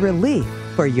 CBD relief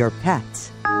for your pet.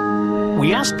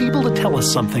 We asked people to tell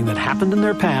us something that happened in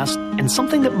their past and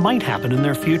something that might happen in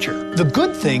their future. The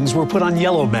good things were put on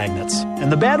yellow magnets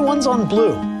and the bad ones on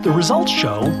blue. The results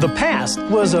show the past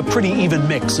was a pretty even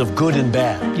mix of good and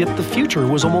bad, yet the future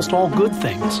was almost all good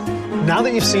things. Now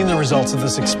that you've seen the results of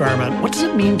this experiment, what does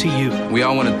it mean to you? We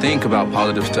all want to think about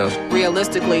positive stuff.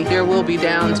 Realistically, there will be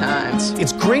downtimes.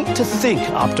 It's great to think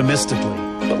optimistically,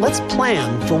 but let's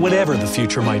plan for whatever the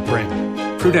future might bring.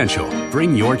 Prudential,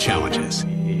 bring your challenges.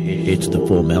 It's the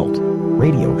Full Melt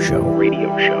Radio Show.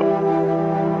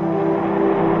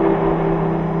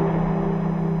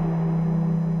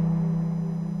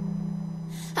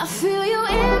 I feel you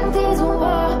in these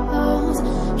walls.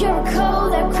 You're a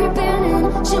cold that creeping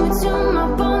in, shimmy to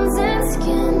my bones and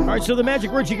skin. All right, so the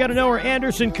magic words you got to know are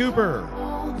Anderson Cooper.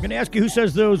 I'm going to ask you who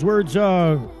says those words.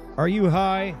 Are you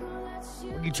high?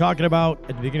 What are you talking about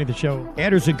at the beginning of the show?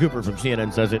 Anderson Cooper from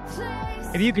CNN says it.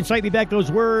 If you can cite me back those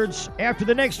words after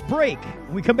the next break.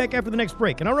 We come back after the next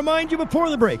break. And I'll remind you before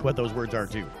the break what those words are,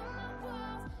 too.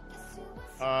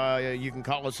 You can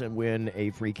call us and win a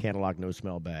free Candlelock No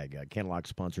Smell bag. Candlelock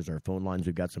sponsors our phone lines.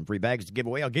 We've got some free bags to give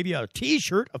away. I'll give you a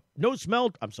T-shirt, a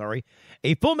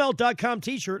FullMelt.com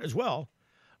T-shirt as well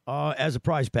as a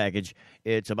prize package.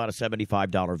 It's about a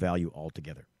 $75 value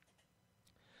altogether.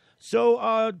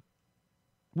 So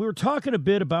we were talking a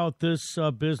bit about this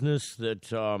business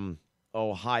that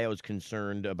Ohio's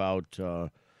concerned about, the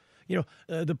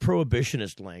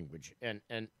prohibitionist language. And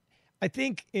I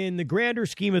think in the grander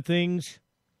scheme of things,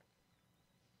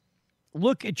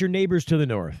 look at your neighbors to the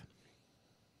north.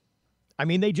 I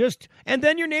mean, and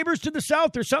then your neighbors to the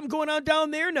south. There's something going on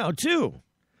down there now, too.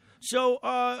 So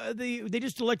they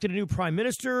just elected a new prime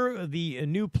minister. The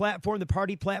new platform, the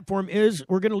party platform is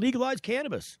we're going to legalize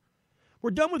cannabis.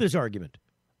 We're done with this argument.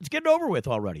 Let's get it over with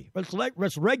already.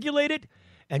 Let's regulate it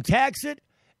and tax it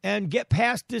and get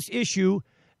past this issue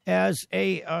as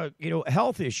a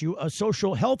health issue, a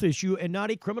social health issue, and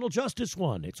not a criminal justice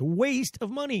one. It's a waste of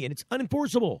money, and it's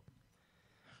unenforceable.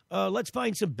 Let's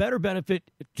find some better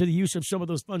benefit to the use of some of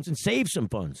those funds and save some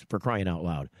funds, for crying out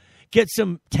loud. Get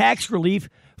some tax relief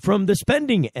from the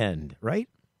spending end, right?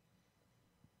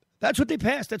 That's what they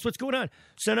passed. That's what's going on.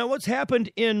 So now what's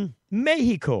happened in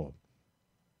Mexico?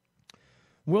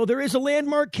 Well, there is a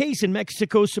landmark case in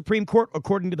Mexico's Supreme Court,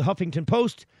 according to the Huffington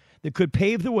Post, that could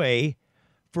pave the way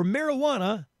for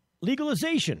marijuana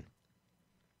legalization.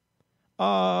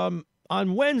 On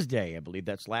Wednesday, I believe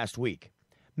that's last week,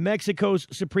 Mexico's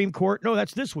Supreme Court, no,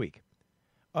 that's this week,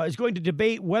 is going to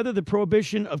debate whether the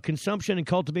prohibition of consumption and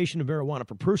cultivation of marijuana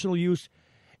for personal use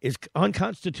is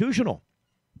unconstitutional.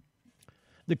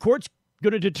 The court's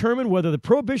going to determine whether the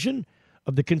prohibition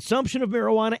of the consumption of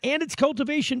marijuana and its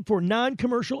cultivation for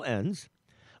non-commercial ends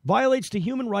violates the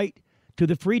human right to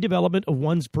the free development of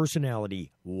one's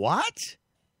personality. What?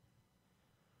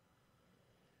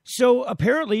 So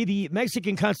apparently the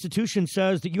Mexican Constitution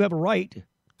says that you have a right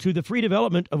to the free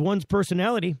development of one's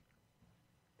personality.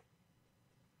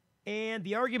 And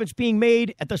the argument's being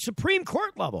made at the Supreme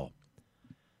Court level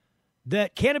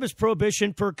that cannabis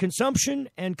prohibition for consumption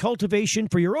and cultivation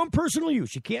for your own personal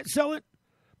use, you can't sell it,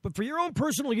 but for your own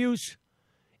personal use,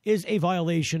 is a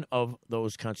violation of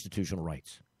those constitutional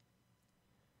rights.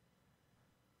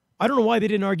 I don't know why they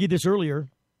didn't argue this earlier.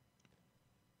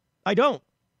 I don't.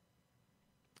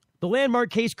 The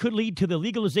landmark case could lead to the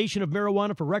legalization of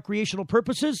marijuana for recreational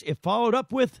purposes if followed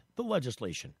up with the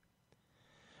legislation.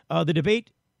 The debate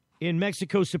in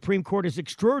Mexico's Supreme Court is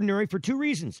extraordinary for two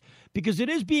reasons. Because it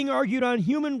is being argued on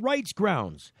human rights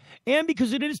grounds, and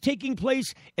because it is taking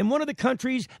place in one of the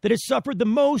countries that has suffered the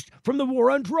most from the war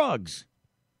on drugs.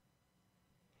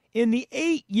 In the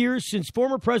 8 years since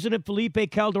former President Felipe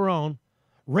Calderón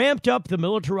ramped up the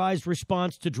militarized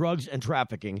response to drugs and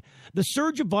trafficking, the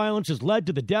surge of violence has led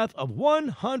to the death of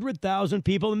 100,000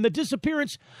 people and the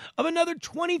disappearance of another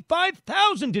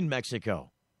 25,000 in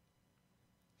Mexico.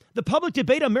 The public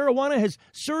debate on marijuana has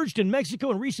surged in Mexico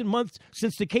in recent months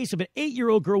since the case of an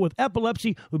 8-year-old girl with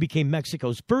epilepsy who became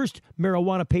Mexico's first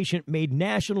marijuana patient made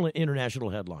national and international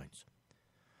headlines.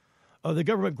 The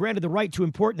government granted the right to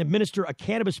import and administer a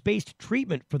cannabis-based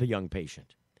treatment for the young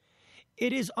patient.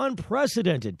 It is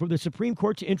unprecedented for the Supreme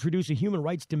Court to introduce a human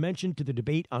rights dimension to the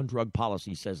debate on drug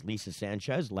policy, says Lisa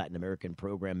Sanchez, Latin American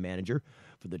program manager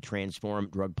for the Transform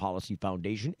Drug Policy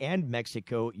Foundation and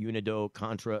Mexico Unido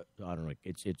Contra. I don't know.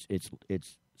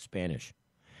 It's Spanish.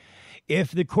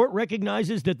 If the court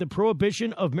recognizes that the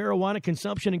prohibition of marijuana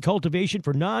consumption and cultivation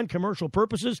for non-commercial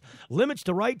purposes limits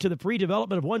the right to the free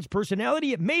development of one's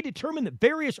personality, it may determine that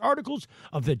various articles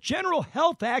of the General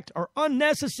Health Act are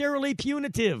unnecessarily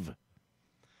punitive.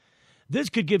 This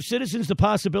could give citizens the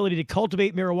possibility to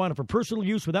cultivate marijuana for personal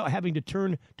use without having to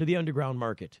turn to the underground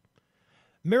market.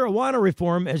 Marijuana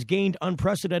reform has gained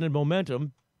unprecedented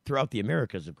momentum throughout the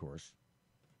Americas, of course.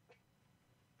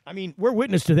 I mean, we're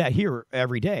witness to that here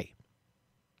every day.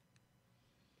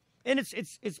 And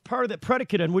it's part of that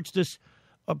predicate on which this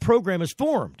program is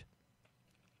formed.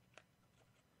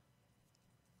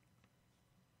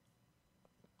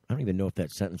 I don't even know if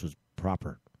that sentence was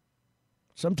proper.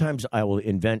 Sometimes I will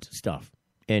invent stuff,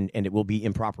 and it will be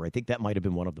improper. I think that might have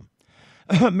been one of them.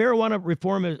 Marijuana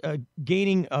reform is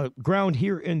gaining ground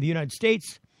here in the United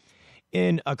States.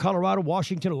 In Colorado,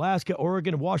 Washington, Alaska,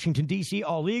 Oregon, and Washington, D.C.,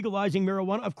 all legalizing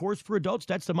marijuana, of course, for adults.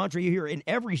 That's the mantra you hear in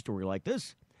every story like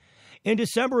this. In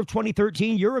December of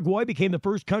 2013, Uruguay became the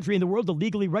first country in the world to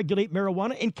legally regulate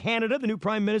marijuana. In Canada, the new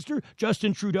Prime Minister,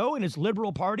 Justin Trudeau, and his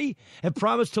Liberal Party have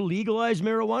promised to legalize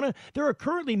marijuana. There are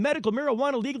currently medical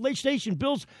marijuana legalization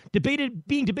bills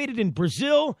being debated in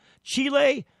Brazil,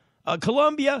 Chile,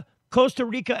 Colombia, Costa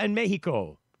Rica, and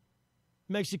Mexico.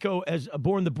 Mexico has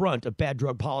borne the brunt of bad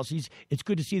drug policies. It's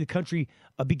good to see the country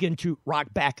begin to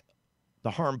rock back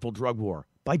the harmful drug war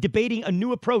by debating a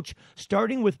new approach,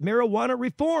 starting with marijuana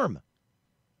reform.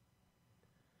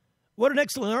 What an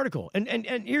excellent article. And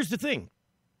here's the thing.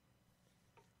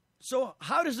 So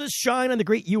how does this shine on the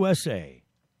great USA?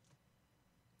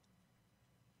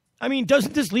 I mean,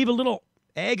 doesn't this leave a little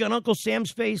egg on Uncle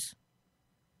Sam's face?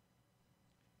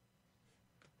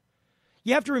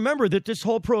 You have to remember that this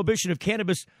whole prohibition of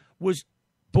cannabis was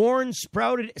born,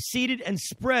 sprouted, seeded, and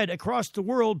spread across the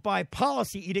world by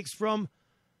policy edicts from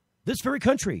this very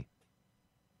country,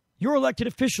 your elected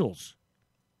officials.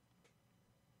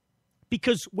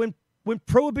 Because when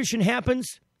prohibition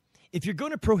happens, if you're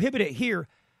going to prohibit it here,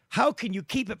 how can you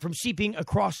keep it from seeping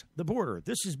across the border?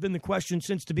 This has been the question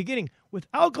since the beginning with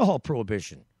alcohol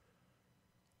prohibition.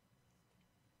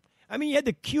 I mean, you had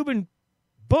the Cuban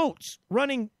boats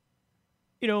running,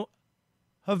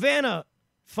 Havana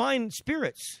fine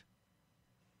spirits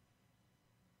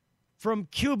from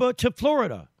Cuba to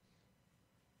Florida.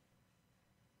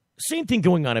 Same thing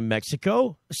going on in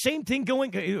Mexico. Same thing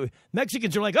going.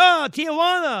 Mexicans are like,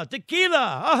 Tijuana, tequila,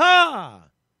 aha.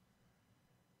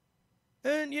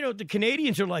 And the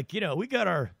Canadians are like, we got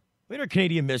our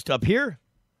Canadian mist up here.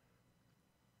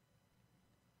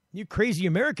 You crazy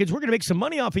Americans, we're going to make some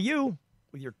money off of you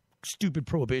with your stupid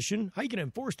prohibition. How are you going to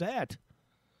enforce that?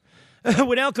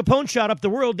 When Al Capone shot up the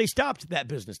world, they stopped that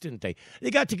business, didn't they? They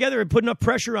got together and put enough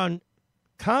pressure on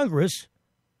Congress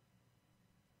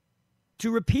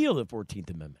to repeal the 14th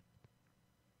Amendment.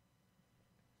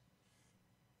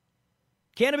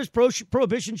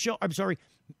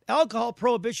 Alcohol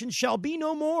prohibition shall be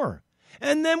no more.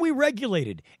 And then we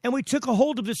regulated, and we took a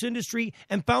hold of this industry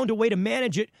and found a way to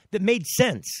manage it that made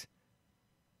sense.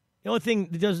 The only thing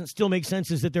that doesn't still make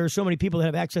sense is that there are so many people that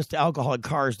have access to alcohol in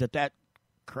cars that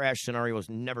crash scenario is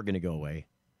never going to go away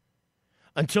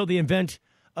until they invent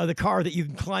the car that you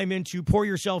can climb into, pour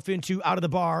yourself into out of the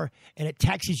bar, and it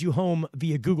taxis you home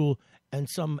via Google and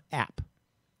some app.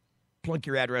 Plunk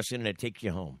your address in and it takes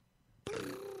you home.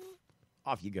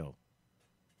 Off you go.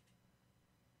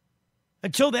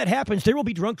 Until that happens, there will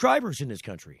be drunk drivers in this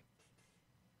country.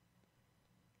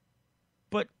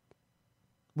 But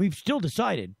we've still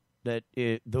decided that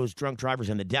those drunk drivers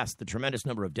and the deaths, the tremendous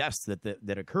number of deaths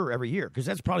that occur every year, because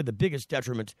that's probably the biggest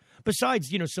detriment,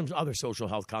 besides, some other social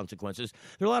health consequences.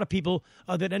 There are a lot of people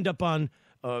that end up on,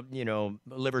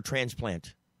 liver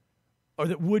transplant, or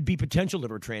that would be potential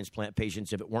liver transplant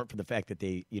patients if it weren't for the fact that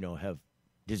they, have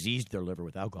diseased their liver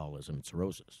with alcoholism and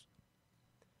cirrhosis.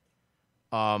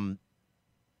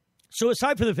 So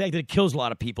aside from the fact that it kills a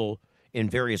lot of people in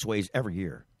various ways every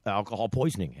year, alcohol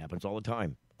poisoning happens all the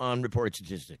time. Unreported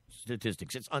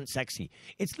statistics. It's unsexy.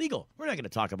 It's legal. We're not going to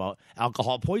talk about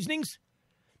alcohol poisonings.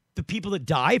 The people that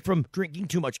die from drinking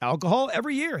too much alcohol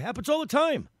every year happens all the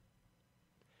time.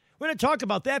 We're going to talk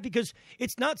about that because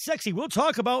it's not sexy. We'll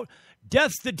talk about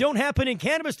deaths that don't happen in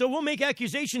cannabis, though we'll make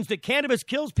accusations that cannabis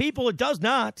kills people. It does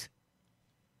not.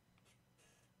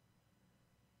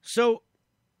 So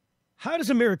how does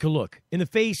America look in the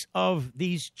face of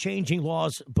these changing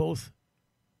laws, both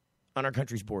on our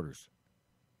country's borders?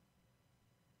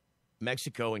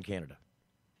 Mexico and Canada.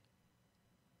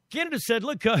 Canada said,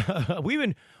 look,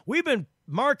 we've been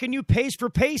marking you pace for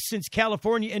pace since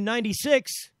California in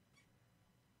 96.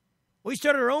 We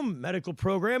started our own medical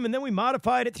program, and then we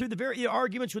modified it through the very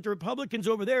arguments with the Republicans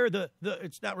over there.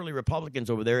 It's not really Republicans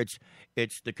over there.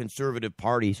 It's the Conservative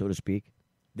Party, so to speak.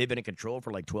 They've been in control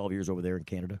for like 12 years over there in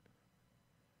Canada.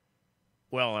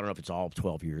 Well, I don't know if it's all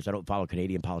 12 years. I don't follow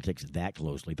Canadian politics that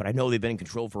closely, but I know they've been in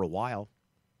control for a while.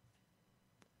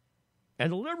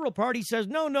 And the Liberal Party says,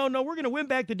 no, we're going to win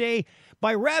back the day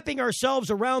by wrapping ourselves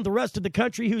around the rest of the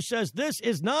country who says this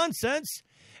is nonsense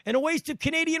and a waste of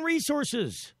Canadian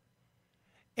resources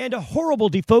and a horrible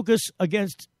defocus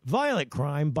against violent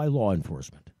crime by law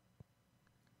enforcement.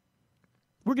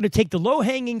 We're going to take the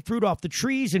low-hanging fruit off the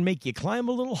trees and make you climb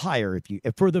a little higher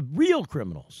for the real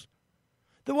criminals,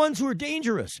 the ones who are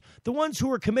dangerous, the ones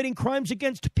who are committing crimes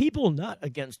against people, not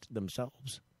against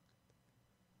themselves.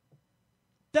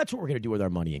 That's what we're going to do with our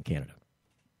money in Canada.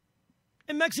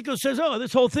 And Mexico says,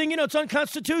 this whole thing, it's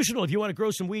unconstitutional. If you want to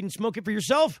grow some weed and smoke it for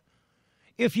yourself,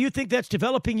 if you think that's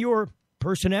developing your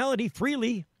personality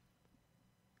freely,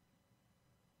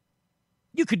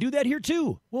 you could do that here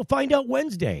too. We'll find out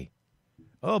Wednesday.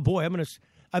 Oh boy,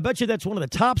 I bet you that's one of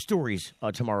the top stories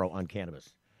tomorrow on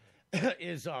cannabis.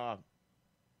 is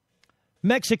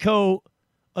Mexico,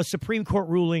 a Supreme Court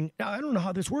ruling. Now, I don't know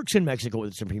how this works in Mexico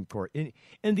with the Supreme Court.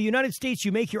 In the United States,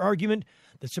 you make your argument.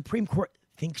 The Supreme Court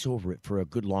thinks over it for a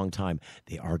good long time.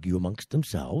 They argue amongst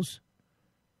themselves.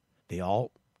 They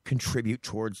all contribute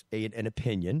towards an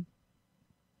opinion.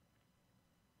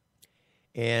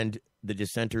 And the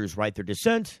dissenters write their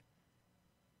dissent.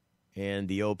 And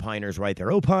the opiners write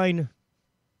their opine.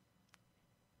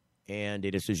 And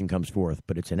a decision comes forth.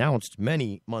 But it's announced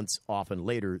many months often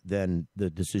later than the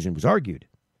decision was argued.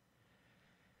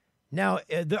 Now,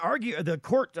 the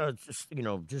court,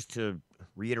 just to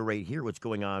reiterate here what's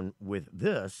going on with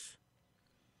this,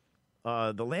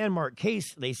 the landmark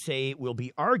case, they say, will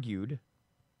be argued.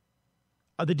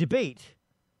 The debate,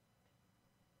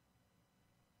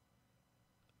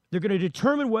 they're going to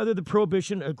determine whether the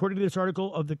prohibition, according to this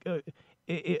article,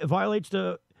 it violates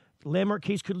the landmark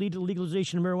case could lead to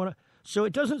legalization of marijuana. So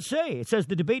it doesn't say. It says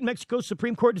the debate in Mexico's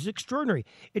Supreme Court is extraordinary.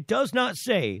 It does not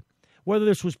say whether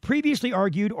this was previously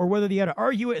argued or whether they had to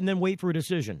argue it and then wait for a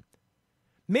decision.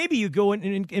 Maybe you go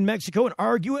in Mexico and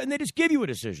argue it and they just give you a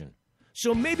decision.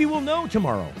 So maybe we'll know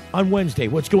tomorrow on Wednesday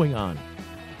what's going on.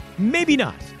 Maybe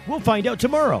not. We'll find out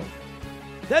tomorrow.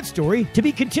 That story to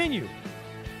be continued.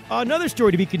 Another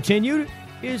story to be continued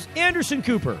is Anderson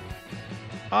Cooper.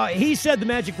 He said the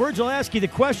magic words. I'll ask you the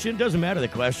question. Doesn't matter the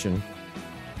question.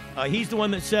 He's the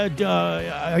one that said,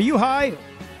 are you high?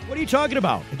 What are you talking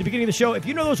about? At the beginning of the show, if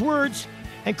you know those words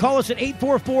and call us at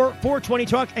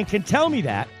 844-420-TALK and can tell me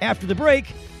that after the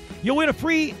break, you'll win a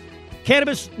free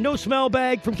cannabis no-smell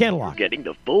bag from Canalock. Getting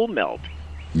the full melt.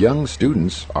 Young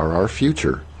students are our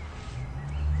future.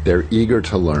 They're eager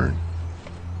to learn,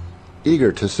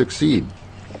 eager to succeed,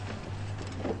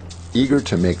 eager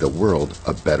to make the world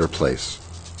a better place.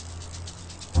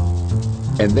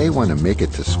 And they want to make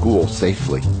it to school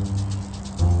safely.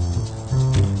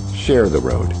 Share the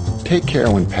road, take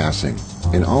care when passing,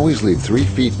 and always leave 3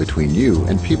 feet between you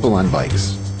and people on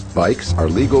bikes. Bikes are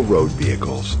legal road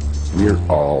vehicles. We're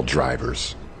all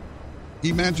drivers.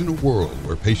 Imagine a world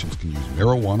where patients can use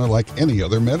marijuana like any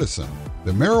other medicine.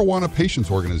 The Marijuana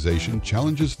Patients Organization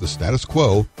challenges the status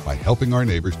quo by helping our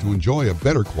neighbors to enjoy a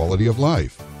better quality of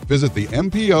life. Visit the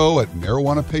MPO at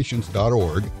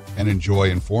marijuanapatients.org and enjoy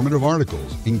informative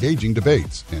articles, engaging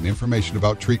debates, and information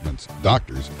about treatments,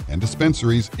 doctors, and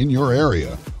dispensaries in your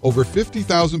area. Over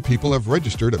 50,000 people have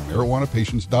registered at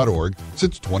marijuanapatients.org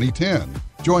since 2010.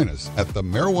 Join us at the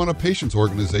Marijuana Patients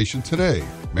Organization today,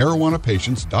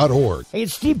 marijuanapatients.org. Hey,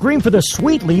 it's Steve Green for the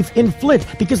Sweet Leaf in Flint,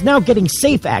 because now getting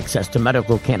safe access to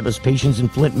medical cannabis patients in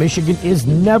Flint, Michigan is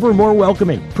never more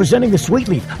welcoming. Presenting the Sweet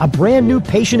Leaf, a brand new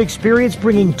patient experience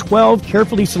bringing 12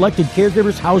 carefully selected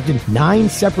caregivers housed in 9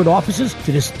 separate offices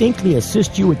to distinctly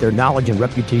assist you with their knowledge and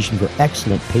reputation for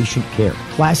excellent patient care.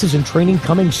 Classes and training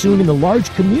coming soon in the large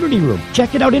community room.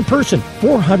 Check it out in person,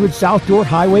 400 South Door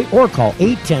Highway, or call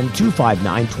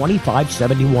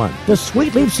 810-259-2571. The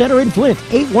Sweet Leaf Center in Flint,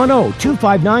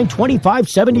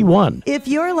 810-259-2571. If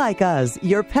you're like us,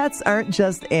 your pets aren't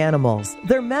just animals.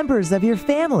 They're members of your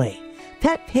family.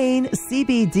 Pet Pain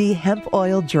CBD hemp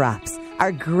oil drops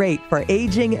are great for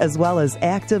aging as well as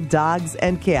active dogs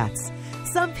and cats.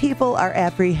 Some people are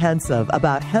apprehensive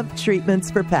about hemp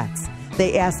treatments for pets.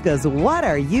 They ask us, what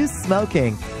are you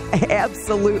smoking?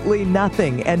 Absolutely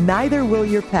nothing, and neither will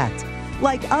your pet.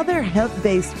 Like other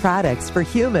hemp-based products for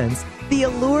humans, the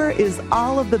allure is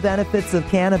all of the benefits of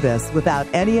cannabis without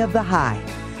any of the high.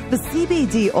 The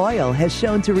CBD oil has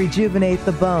shown to rejuvenate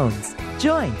the bones,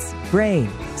 joints, brain,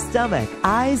 stomach,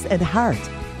 eyes, and heart,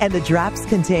 And the drops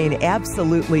contain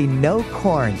absolutely no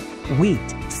corn, wheat,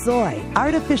 soy,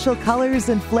 artificial colors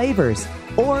and flavors,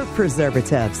 or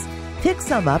preservatives. Pick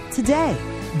some up today.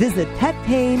 Visit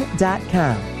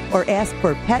petpain.com or ask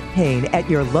for Pet Pain at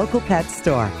your local pet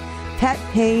store.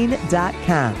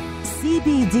 Petpain.com.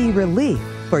 CBD relief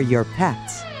for your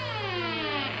pets.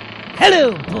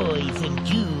 Hello, boys and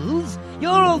ghouls.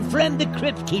 Your old friend the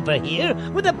Crypt Keeper here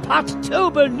with a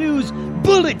Pottober News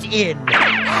Bulletin.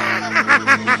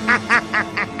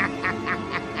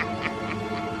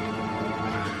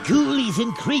 Ghoulies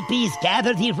and creepies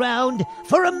gather thee round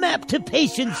for a map to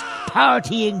patience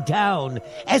partying down.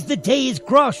 As the days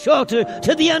grow shorter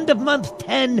to the end of month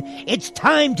 10, it's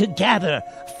time to gather,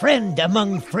 friend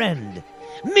among friend.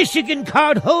 Michigan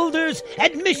card holders,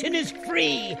 admission is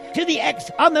free to the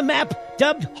X on the map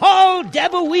dubbed Hall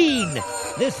Deboween.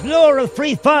 This lure of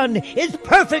free fun is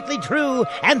perfectly true,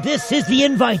 and this is the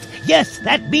invite. Yes,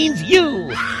 that means you.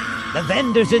 The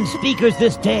vendors and speakers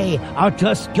this day are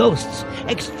just ghosts,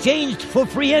 exchanged for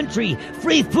free entry,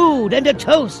 free food, and a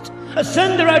toast.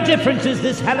 Asunder our differences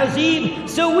this Hallows Eve,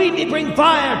 so we may bring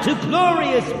fire to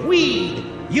glorious weed.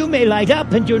 You may light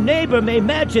up and your neighbor may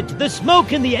match it. The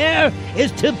smoke in the air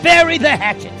is to bury the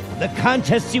hatchet. The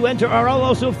contests you enter are all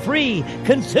also free.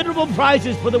 Considerable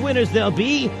prizes for the winners there'll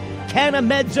be. Can of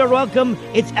meds are welcome.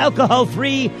 It's alcohol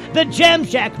free. The Jam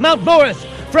Shack, Mount Morris,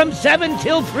 from 7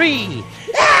 till 3.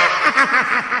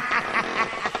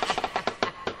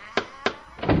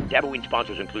 Deboween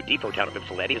sponsors include Depot Town of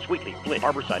Ypsilanti, Sweetly, Flint,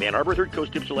 Harborside, Ann Arbor, Third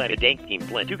Coast, Ypsilanti, Dank Team,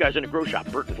 Flint, Two Guys in a Grow Shop,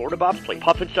 Burton, Florida Bob's Place,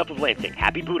 Puff and Stuff of Lansing,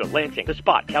 Happy Buddha, Lansing, The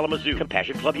Spot, Kalamazoo,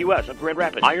 Compassion Club US of Grand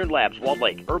Rapids, Iron Labs, Walled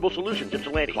Lake, Herbal Solutions,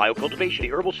 Ypsilanti, Clio Cultivation,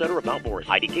 the Herbal Center of Mount Morris,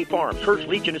 IDK Farms, Kurtz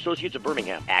Leach and Associates of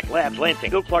Birmingham, Act Labs,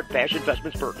 Lansing, Bill Clark Bash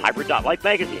Investments, Burton, Hybrid Life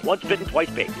Magazine, Once Bitten, Twice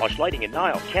Baked, Lush Lighting in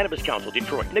Niles, Cannabis Council,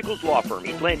 Detroit, Nichols Law Firm,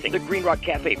 East Lansing, The Green Rock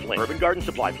Cafe, Flint, Urban Garden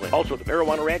Supply, Flint, also the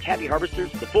Marijuana Ranch, Happy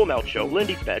Harvesters, The Full Melt Show,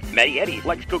 Lindy's Pets, Matty Eddie,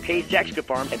 Flex Cocaine, Jaxica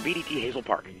Farm, and BDT Hazel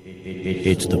Park.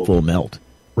 It's the Full Melt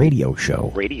Radio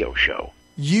Show. Radio Show.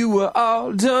 You were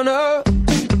all done up,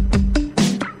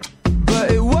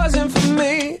 but it wasn't for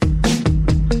me.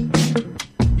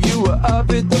 You were up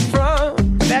at the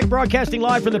front. Back broadcasting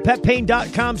live from the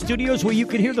PetPain.com studios, where you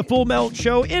can hear the Full Melt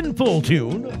Show in full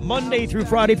tune, Monday through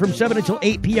Friday from 7 until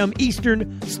 8 p.m.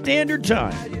 Eastern Standard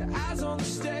Time.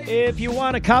 If you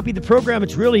want to copy the program,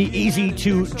 it's really easy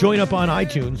to join up on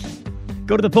iTunes.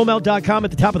 Go to thefullmelt.com.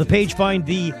 At the top of the page, find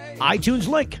the iTunes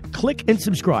link. Click and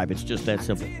subscribe. It's just that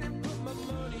simple.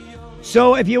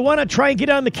 So if you want to try and get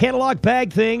on the Canalock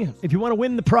bag thing, if you want to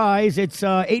win the prize, it's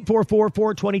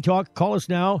 844-420-TALK. Call us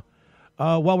now.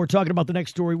 While we're talking about the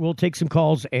next story, we'll take some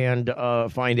calls and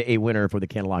find a winner for the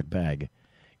Canalock bag.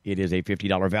 It is a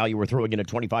 $50 value. We're throwing in a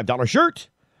 $25 shirt.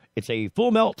 It's a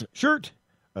Full Melt shirt,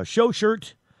 a show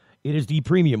shirt. It is the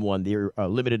premium one, the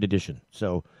limited edition.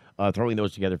 So throwing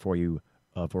those together for you.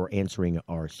 For answering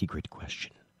our secret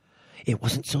question. It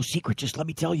wasn't so secret, just let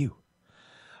me tell you.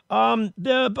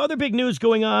 The other big news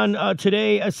going on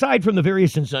today, aside from the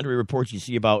various and sundry reports you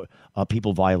see about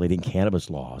people violating cannabis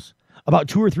laws, about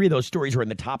 2 or 3 of those stories are in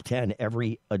the top 10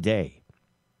 every day.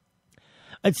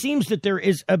 It seems that there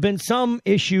has been some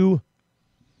issue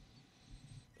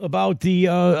about the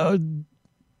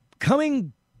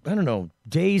coming,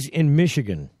 days in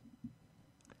Michigan.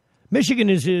 Michigan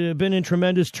has been in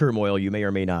tremendous turmoil, you may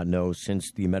or may not know, since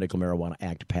the Medical Marijuana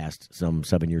Act passed some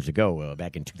 7 years ago,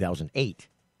 back in 2008.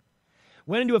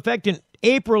 Went into effect in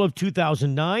April of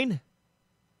 2009.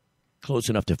 Close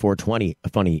enough to 420,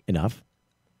 funny enough.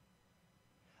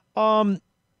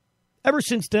 Ever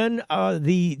since then,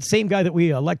 the same guy that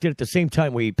we elected at the same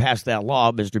time we passed that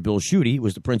law, Mr. Bill Schuette,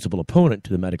 was the principal opponent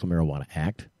to the Medical Marijuana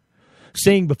Act,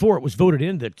 saying before it was voted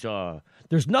in that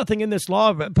there's nothing in this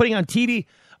law, putting on TV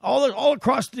all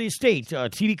across the state,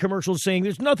 TV commercials saying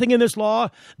there's nothing in this law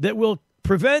that will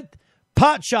prevent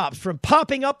pot shops from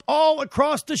popping up all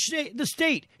across the state. You're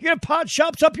going to have pot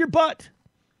shops up your butt.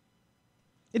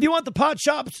 If you want the pot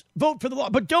shops, vote for the law.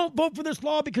 But don't vote for this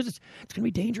law because it's going to be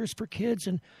dangerous for kids.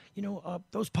 And,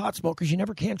 those pot smokers, you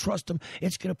never can trust them.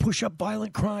 It's going to push up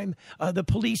violent crime. The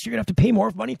police, you're going to have to pay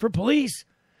more money for police.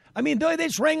 I mean, they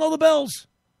just rang all the bells.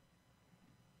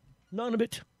 None of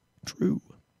it true.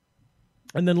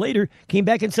 And then later came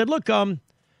back and said, look,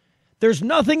 there's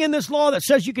nothing in this law that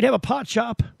says you can have a pot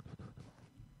shop.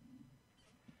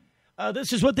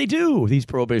 This is what they do, these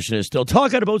prohibitionists. They'll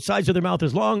talk out of both sides of their mouth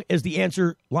as long as the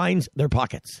answer lines their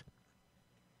pockets.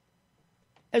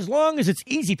 As long as it's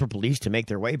easy for police to make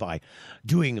their way by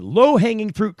doing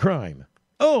low-hanging fruit crime.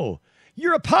 Oh,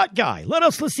 you're a pot guy.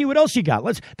 Let's see what else you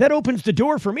got. That opens the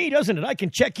door for me, doesn't it? I can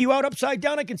check you out upside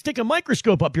down. I can stick a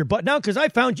microscope up your butt now because I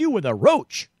found you with a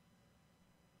roach.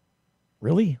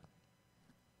 Really?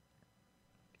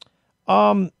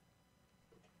 In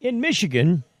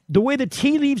Michigan, the way the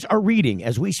tea leaves are reading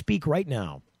as we speak right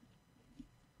now,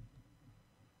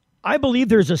 I believe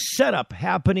there's a setup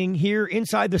happening here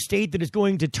inside the state that is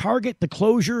going to target the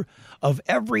closure of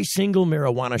every single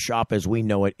marijuana shop as we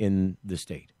know it in the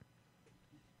state.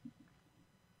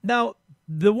 Now,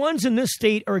 the ones in this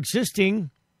state are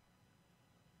existing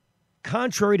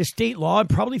contrary to state law and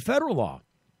probably federal law.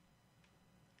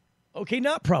 Okay,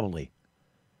 not probably.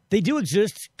 They do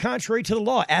exist contrary to the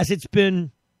law as it's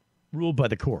been ruled by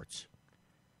the courts.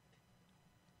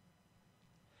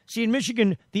 See, in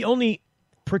Michigan, the only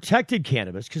protected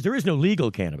cannabis, because there is no legal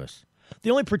cannabis,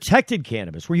 the only protected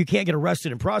cannabis where you can't get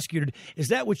arrested and prosecuted is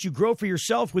that which you grow for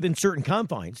yourself within certain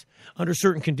confines, under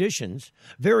certain conditions,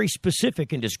 very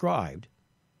specific and described.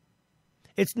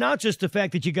 It's not just the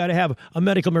fact that you got to have a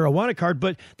medical marijuana card,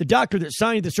 but the doctor that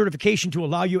signed the certification to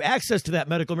allow you access to that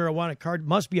medical marijuana card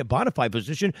must be a bona fide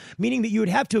physician, meaning that you would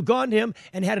have to have gone to him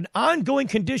and had an ongoing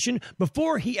condition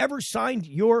before he ever signed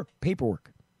your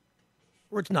paperwork.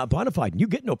 Or it's not bona fide and you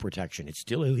get no protection. It's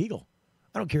still illegal.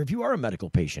 I don't care if you are a medical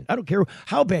patient. I don't care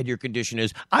how bad your condition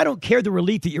is. I don't care the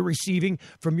relief that you're receiving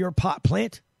from your pot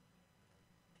plant.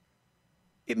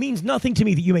 It means nothing to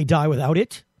me that you may die without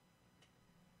it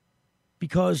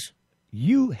because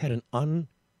you had an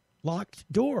unlocked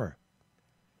door.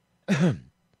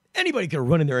 Anybody could have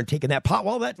run in there and taken that pot.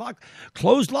 Well, that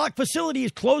closed lock facility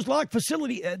is closed lock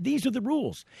facility. These are the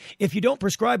rules. If you don't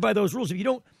prescribe by those rules, if you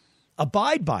don't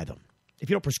abide by them, if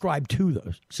you don't prescribe to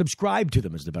those, subscribe to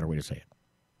them is the better way to say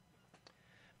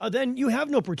it, then you have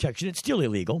no protection. It's still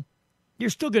illegal. You're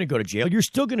still going to go to jail. You're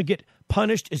still going to get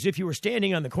punished as if you were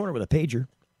standing on the corner with a pager.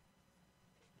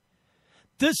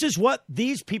 This is what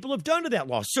these people have done to that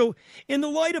law. So in the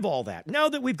light of all that, now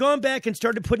that we've gone back and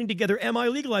started putting together MI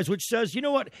Legalized, which says, you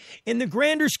know what, in the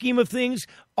grander scheme of things,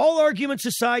 all arguments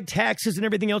aside, taxes and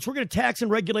everything else, we're going to tax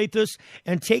and regulate this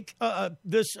and take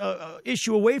this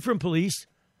issue away from police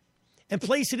and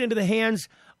place it into the hands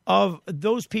of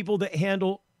those people that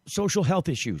handle social health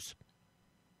issues.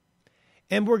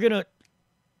 And we're going to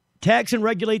tax and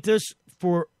regulate this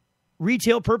for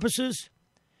retail purposes.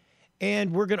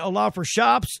 And we're going to allow for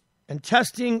shops and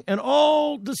testing and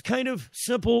all this kind of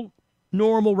simple,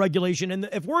 normal regulation. And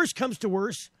if worse comes to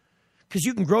worse, because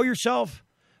you can grow yourself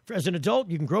as an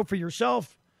adult, you can grow for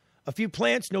yourself a few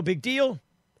plants, no big deal.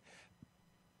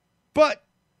 But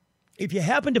if you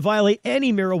happen to violate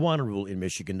any marijuana rule in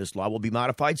Michigan, this law will be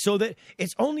modified so that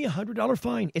it's only a $100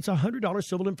 fine. It's a $100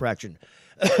 civil infraction.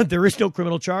 There is no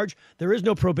criminal charge. There is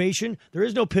no probation. There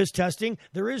is no piss testing.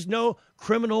 There is no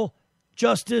criminal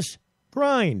justice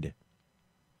grind.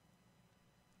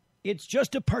 It's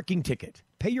just a parking ticket.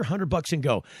 Pay your $100 and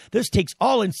go. This takes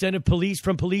all incentive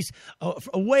from police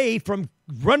away from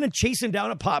chasing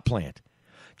down a pot plant,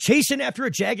 chasing after a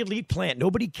jagged leaf plant.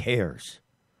 Nobody cares.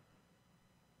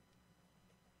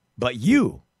 But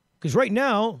you, because right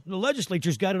now the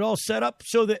legislature's got it all set up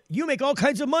so that you make all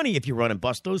kinds of money if you run and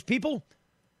bust those people.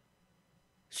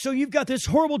 So you've got this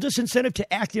horrible disincentive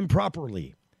to act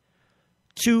improperly,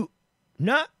 to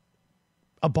not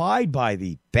abide by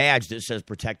the badge that says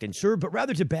protect and serve, but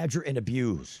rather to badger and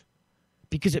abuse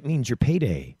because it means your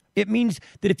payday. It means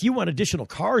that if you want additional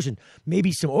cars and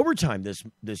maybe some overtime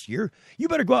this year, you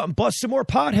better go out and bust some more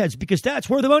potheads because that's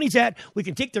where the money's at. We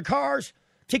can take their cars,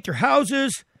 take their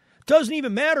houses. Doesn't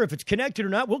even matter if it's connected or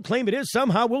not. We'll claim it is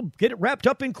somehow. We'll get it wrapped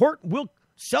up in court. We'll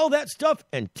sell that stuff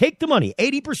and take the money.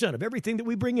 80% of everything that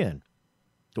we bring in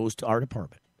goes to our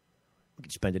department. We can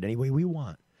spend it any way we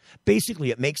want. Basically,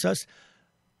 it makes us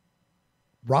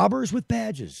robbers with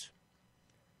badges.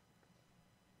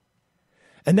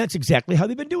 And that's exactly how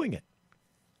they've been doing it.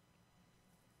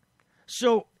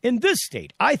 So in this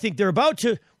state, I think they're about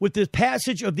to, with the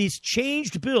passage of these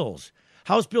changed bills,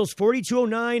 House Bills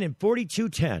 4209 and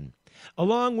 4210,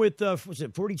 along with, was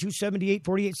it 4278,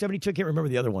 4872? I can't remember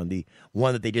the other one, the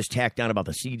one that they just tacked on about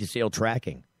the seed-to-sale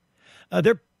tracking.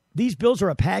 These bills are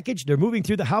a package. They're moving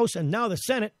through the House and now the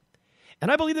Senate,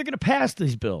 and I believe they're going to pass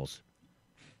these bills.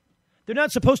 They're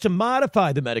not supposed to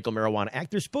modify the Medical Marijuana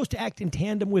Act. They're supposed to act in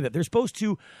tandem with it. They're supposed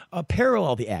to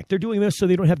parallel the act. They're doing this so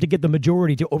they don't have to get the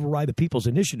majority to override the People's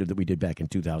Initiative that we did back in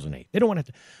 2008. They don't want to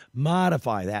have to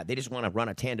modify that. They just want to run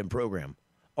a tandem program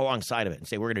alongside of it and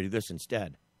say, we're going to do this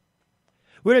instead.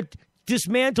 We're going to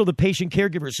dismantle the patient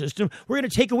caregiver system. We're going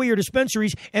to take away your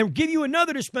dispensaries and give you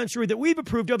another dispensary that we've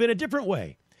approved of in a different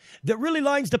way that really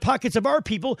lines the pockets of our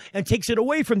people and takes it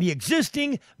away from the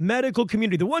existing medical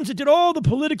community, the ones that did all the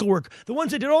political work, the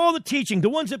ones that did all the teaching, the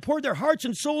ones that poured their hearts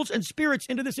and souls and spirits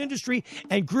into this industry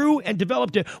and grew and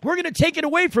developed it. We're going to take it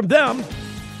away from them,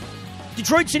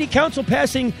 Detroit City Council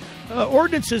passing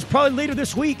ordinances probably later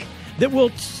this week that will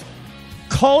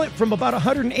call it from about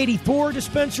 184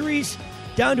 dispensaries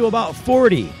down to about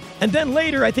 40. And then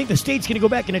later, I think the state's going to go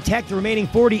back and attack the remaining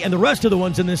 40 and the rest of the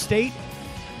ones in this state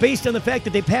based on the fact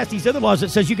that they passed these other laws that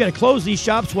says you got to close these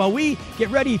shops while we get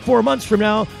ready 4 months from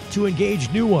now to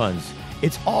engage new ones.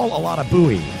 It's all a lot of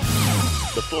booey.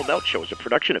 The Full Melt Show is a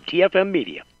production of TFM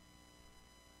Media.